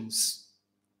fortunes.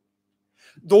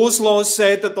 Those laws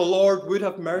said that the Lord would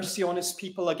have mercy on his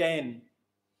people again.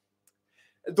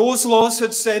 Those laws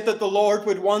had said that the Lord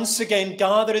would once again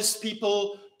gather his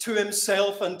people to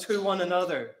himself and to one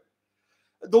another.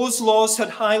 Those laws had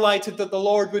highlighted that the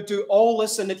Lord would do all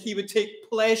this and that he would take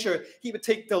pleasure, he would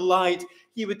take delight,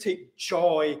 he would take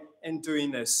joy in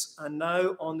doing this. And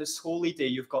now on this holy day,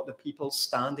 you've got the people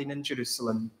standing in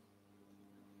Jerusalem.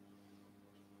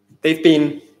 They've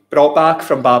been brought back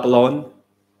from Babylon.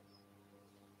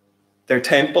 Their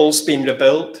temple's been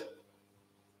rebuilt.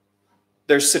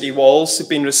 Their city walls have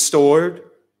been restored.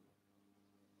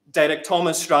 Derek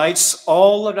Thomas writes,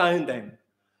 all around them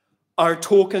are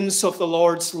tokens of the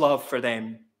Lord's love for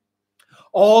them.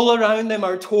 All around them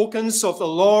are tokens of the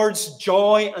Lord's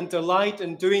joy and delight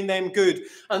in doing them good.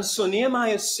 And so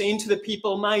Nehemiah is saying to the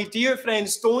people, my dear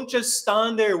friends, don't just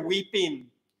stand there weeping.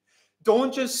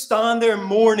 Don't just stand there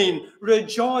mourning.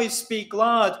 Rejoice, be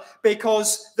glad,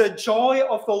 because the joy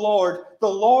of the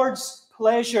Lord's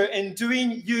pleasure in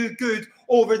doing you good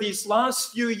over these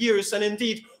last few years, and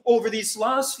indeed over these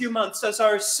last few months as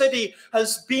our city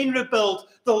has been rebuilt,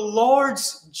 the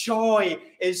Lord's joy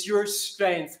is your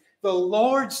strength. The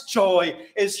Lord's joy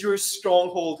is your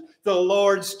stronghold. The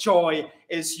Lord's joy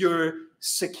is your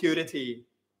security.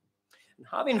 And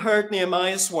having heard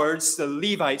Nehemiah's words, the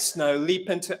Levites now leap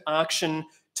into action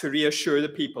to reassure the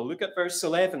people. Look at verse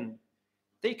 11.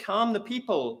 They calm the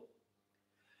people.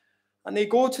 And they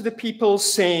go to the people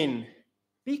saying,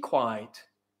 be quiet,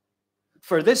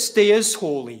 for this day is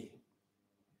holy.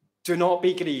 Do not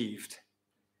be grieved.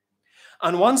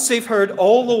 And once they've heard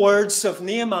all the words of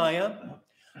Nehemiah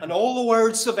and all the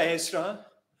words of Ezra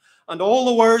and all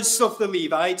the words of the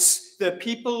Levites, the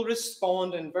people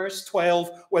respond in verse 12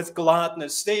 with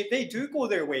gladness. They do go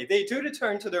their way. They do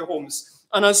return to their homes.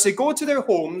 And as they go to their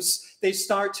homes, they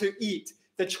start to eat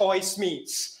the choice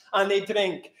meats and they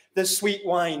drink the sweet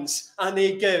wines, and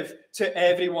they give to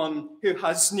everyone who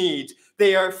has need.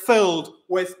 They are filled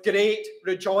with great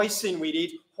rejoicing, we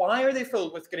read. Why are they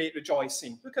filled with great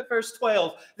rejoicing? Look at verse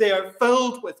 12. They are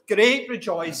filled with great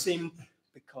rejoicing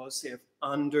because they have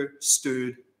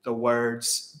understood the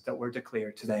words that were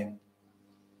declared to them.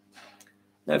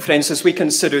 Now, friends, as we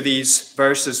consider these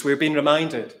verses, we're being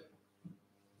reminded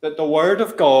that the word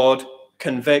of God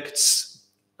convicts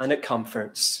and it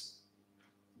comforts.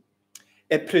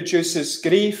 It produces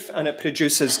grief and it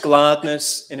produces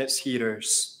gladness in its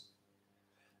hearers.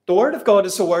 The word of God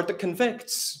is a word that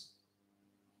convicts.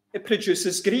 It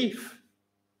produces grief.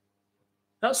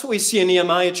 That's what we see in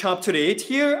Nehemiah chapter 8.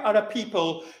 Here are a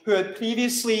people who had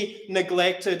previously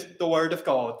neglected the word of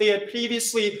God. They had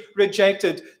previously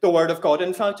rejected the word of God.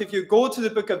 In fact, if you go to the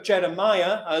book of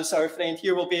Jeremiah, as our friend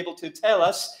here will be able to tell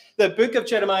us, the book of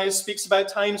Jeremiah speaks about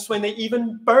times when they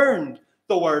even burned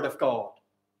the word of God.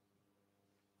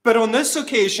 But on this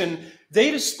occasion,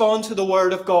 they respond to the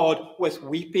word of God with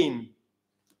weeping.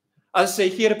 As they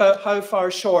hear about how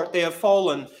far short they have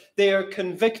fallen, they are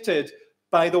convicted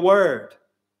by the word.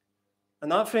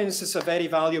 And that, friends, is a very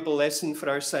valuable lesson for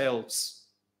ourselves.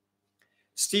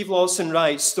 Steve Lawson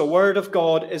writes, the Word of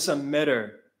God is a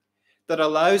mirror that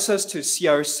allows us to see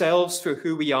ourselves for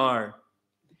who we are.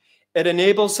 It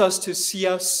enables us to see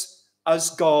us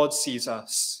as God sees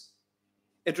us.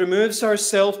 It removes our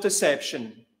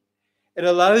self-deception. It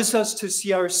allows us to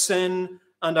see our sin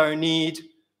and our need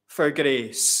for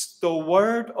grace. The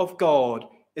Word of God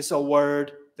is a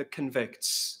word that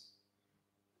convicts.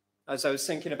 As I was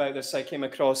thinking about this, I came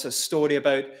across a story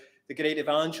about the great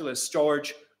evangelist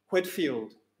George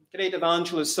Whitefield, great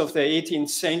evangelist of the 18th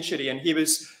century, and he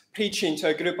was preaching to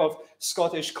a group of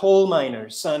Scottish coal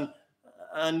miners,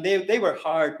 and they were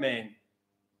hard men.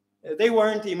 They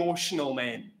weren't emotional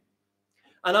men.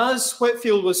 And as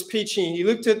Whitefield was preaching, he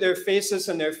looked at their faces,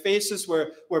 and their faces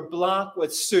were black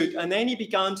with soot. And then he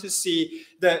began to see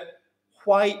that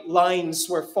white lines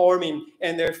were forming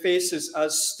in their faces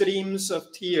as streams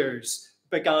of tears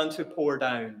began to pour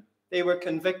down. They were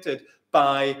convicted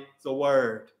by the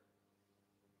Word.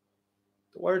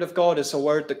 The Word of God is a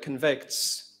word that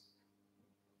convicts.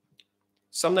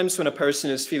 Sometimes when a person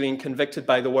is feeling convicted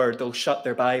by the Word, they'll shut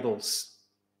their Bibles.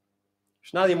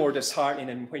 There's nothing more disheartening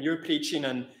than when you're preaching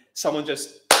and someone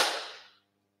just,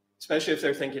 especially if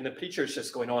they're thinking the preacher's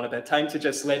just going on a bit, time to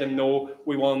just let him know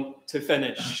we want to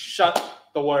finish. Shut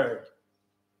the Word.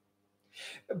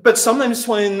 But sometimes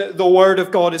when the Word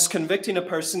of God is convicting a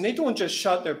person, they don't just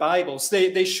shut their Bibles.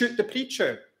 They shoot the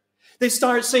preacher. They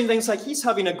start saying things like, he's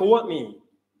having a go at me.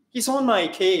 He's on my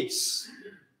case.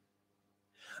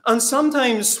 And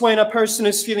sometimes when a person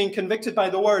is feeling convicted by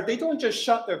the Word, they don't just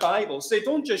shut their Bibles. They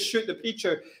don't just shoot the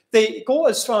preacher. They go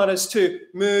as far as to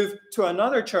move to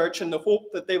another church in the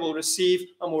hope that they will receive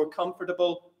a more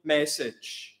comfortable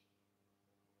message.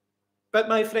 But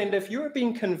my friend, if you are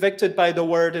being convicted by the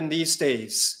Word in these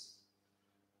days,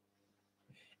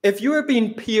 if you are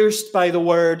being pierced by the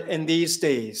Word in these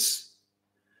days,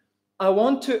 I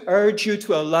want to urge you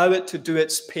to allow it to do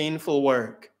its painful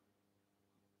work.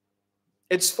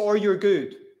 It's for your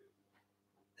good.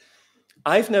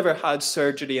 I've never had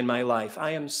surgery in my life.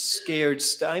 I am scared.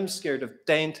 I'm scared of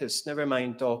dentists, never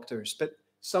mind doctors. But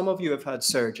some of you have had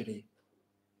surgery.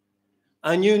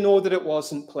 And you know that it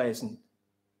wasn't pleasant.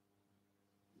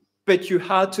 But you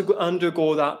had to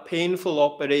undergo that painful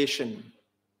operation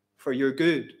for your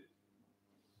good.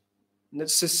 And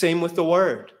it's the same with the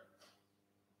Word.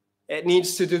 It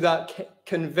needs to do that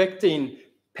convicting,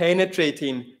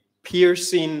 penetrating,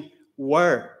 piercing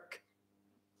work.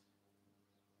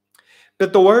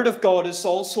 But the Word of God is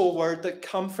also a word that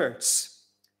comforts.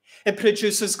 It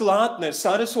produces gladness.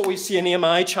 That is what we see in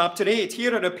Nehemiah chapter 8.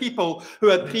 Here are a people who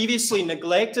had previously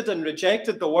neglected and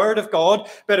rejected the Word of God,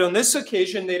 but on this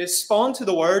occasion they respond to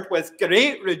the Word with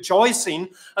great rejoicing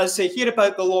as they hear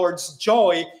about the Lord's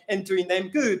joy in doing them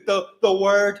good. The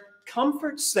Word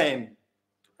comforts them.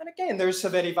 And again, there's a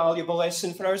very valuable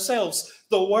lesson for ourselves.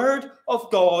 The Word of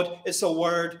God is a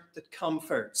word that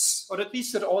comforts, or at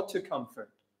least it ought to comfort.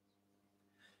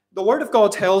 The Word of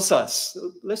God tells us,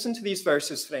 listen to these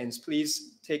verses, friends,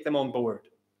 please take them on board.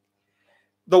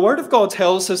 The Word of God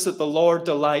tells us that the Lord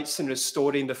delights in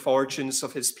restoring the fortunes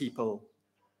of his people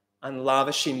and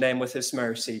lavishing them with his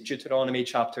mercy, Deuteronomy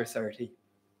chapter 30.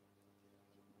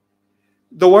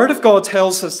 The Word of God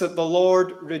tells us that the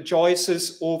Lord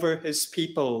rejoices over his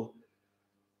people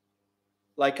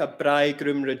like a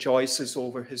bridegroom rejoices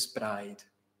over his bride,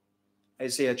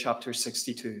 Isaiah chapter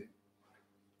 62.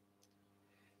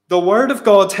 The Word of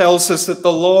God tells us that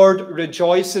the Lord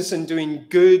rejoices in doing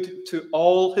good to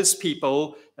all his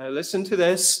people. Now listen to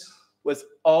this, with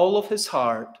all of his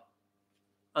heart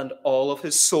and all of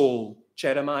his soul,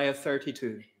 Jeremiah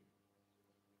 32.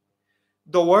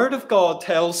 The Word of God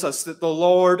tells us that the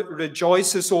Lord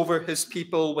rejoices over his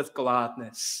people with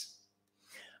gladness,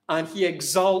 and he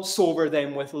exults over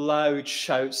them with loud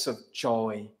shouts of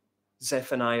joy,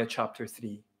 Zephaniah chapter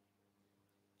 3.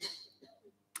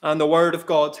 And the Word of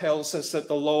God tells us that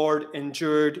the Lord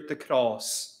endured the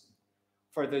cross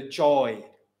for the joy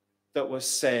that was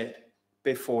set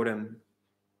before him.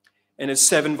 In his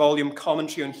 7-volume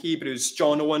commentary on Hebrews,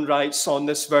 John Owen writes on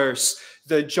this verse,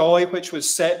 the joy which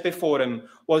was set before him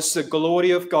was the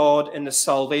glory of God in the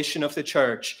salvation of the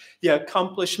church, the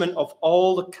accomplishment of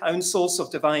all the counsels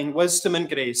of divine wisdom and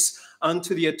grace,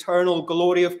 unto the eternal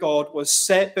glory of God was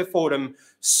set before him.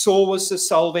 So was the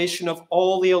salvation of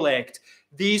all the elect.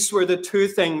 These were the two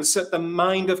things that the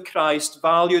mind of Christ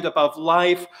valued above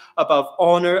life, above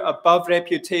honor, above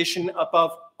reputation,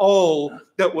 above all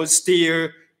that was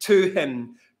dear to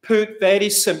him. Put very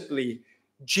simply,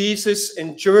 Jesus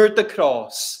endured the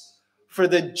cross for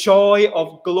the joy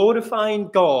of glorifying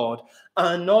God,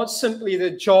 and not simply the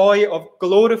joy of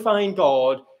glorifying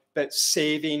God, but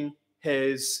saving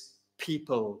his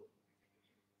people.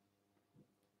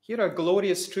 Here are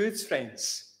glorious truths,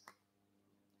 friends.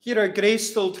 Here are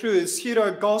graceful truths. Here are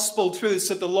gospel truths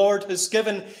that the Lord has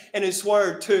given in his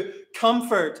word to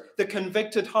comfort the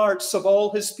convicted hearts of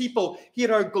all his people.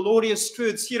 Here are glorious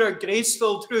truths. Here are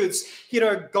graceful truths. Here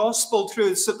are gospel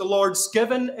truths that the Lord's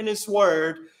given in his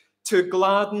word to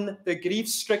gladden the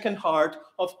grief-stricken heart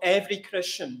of every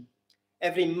Christian,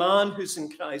 every man who's in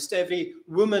Christ, every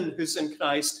woman who's in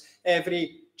Christ,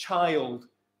 every child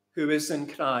who is in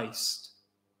Christ.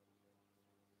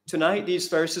 Tonight, these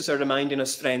verses are reminding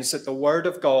us, friends, that the word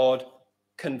of God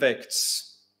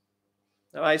convicts.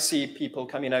 Now, I see people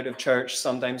coming out of church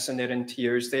sometimes and they're in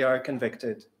tears. They are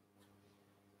convicted.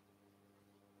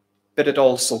 But it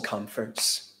also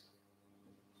comforts.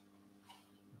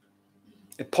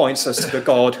 It points us to the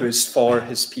God who is for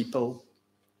his people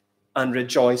and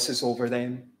rejoices over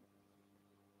them.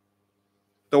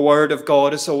 The word of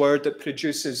God is a word that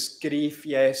produces grief,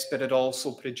 yes, but it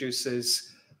also produces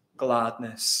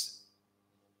gladness.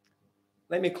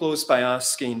 Let me close by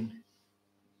asking,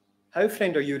 how,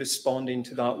 friend, are you responding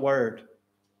to that word?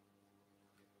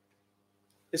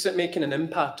 Is it making an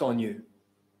impact on you?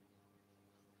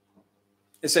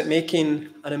 Is it making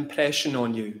an impression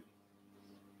on you?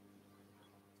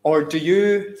 Or do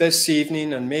you this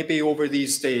evening and maybe over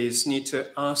these days need to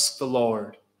ask the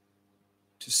Lord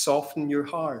to soften your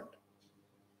heart,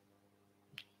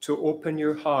 to open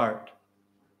your heart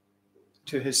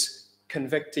to his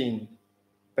convicting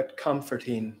but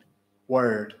comforting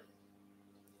word?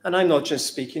 And I'm not just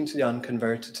speaking to the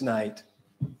unconverted tonight.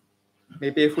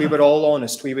 Maybe if we were all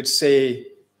honest, we would say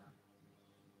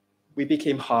we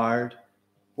became hard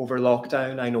over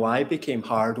lockdown. I know I became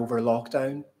hard over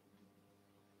lockdown.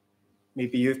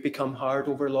 Maybe you've become hard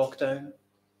over lockdown.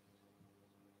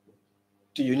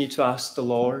 Do you need to ask the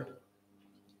Lord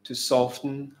to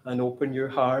soften and open your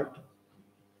heart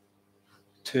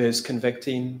to his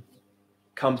convicting,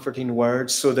 comforting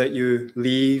words so that you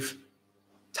leave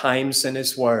times in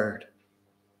his word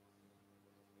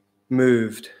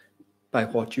moved by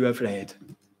what you have read?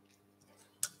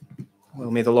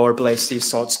 Well, may the Lord bless these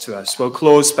thoughts to us. We'll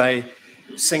close by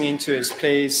singing to his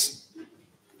praise.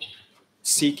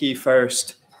 Seek ye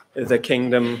first the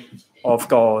kingdom of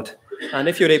God. And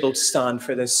if you're able to stand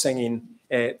for this singing,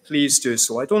 please do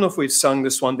so. I don't know if we've sung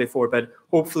this one before, but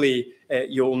hopefully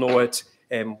you'll know it.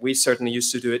 We certainly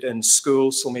used to do it in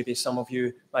school, so maybe some of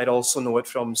you might also know it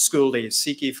from school days.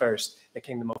 Seek ye first the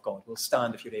kingdom of God. We'll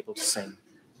stand if you're able to sing.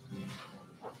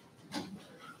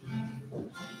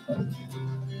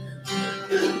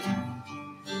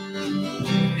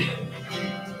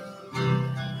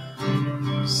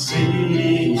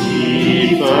 Seek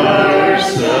ye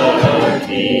first the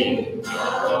kingdom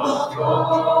of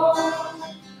God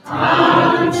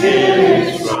and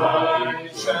his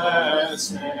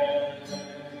righteousness,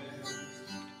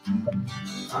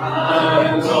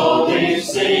 and all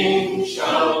these things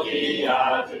shall be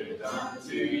added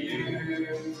unto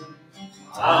you.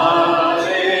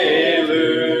 Alleluia,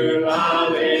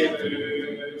 alleluia.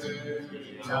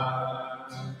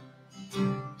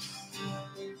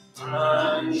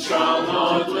 Man shall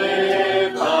not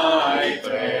live by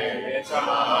bread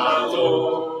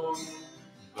alone,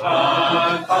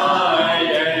 but by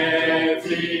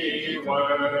every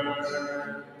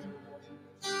word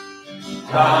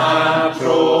that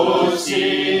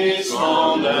proceeds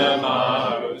from the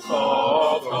mouth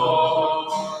of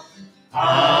God.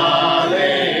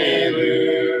 Alleluia,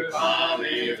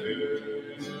 alleluia.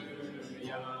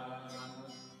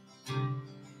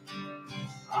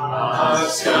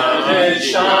 Ask and it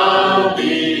shall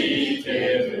be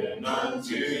given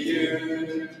unto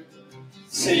you.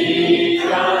 Seek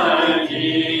and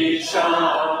ye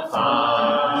shall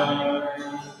find.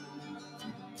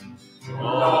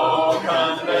 Knock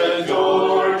and the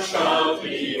door shall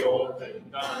be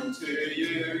opened unto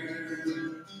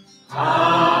you.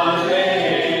 Alleluia,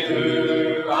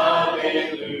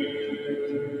 alleluia.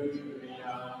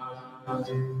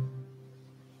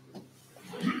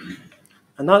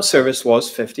 And that service was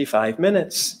 55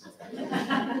 minutes.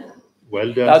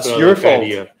 Well done, That's Brother your fault.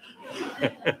 Ferrier.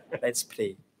 Let's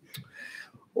pray.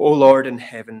 O Lord in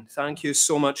heaven, thank you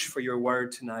so much for your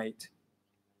word tonight.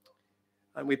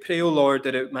 And we pray, O Lord,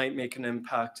 that it might make an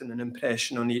impact and an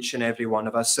impression on each and every one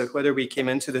of us, that whether we came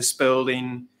into this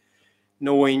building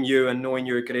knowing you and knowing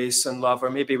your grace and love,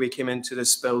 or maybe we came into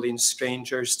this building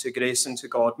strangers to grace and to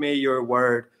God, may your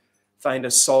word find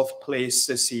a soft place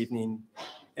this evening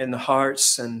in the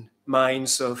hearts and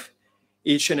minds of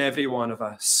each and every one of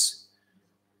us.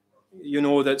 You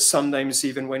know that sometimes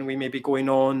even when we may be going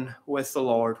on with the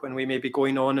Lord, when we may be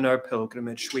going on in our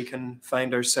pilgrimage, we can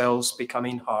find ourselves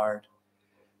becoming hard.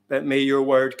 but may your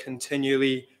word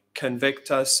continually convict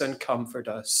us and comfort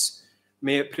us.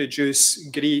 May it produce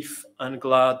grief and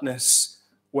gladness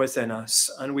within us.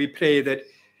 And we pray that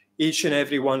each and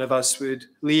every one of us would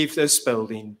leave this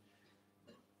building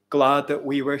glad that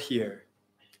we were here,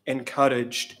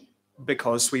 encouraged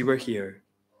because we were here.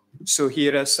 So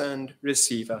hear us and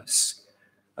receive us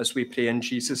as we pray in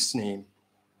Jesus' name.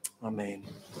 Amen.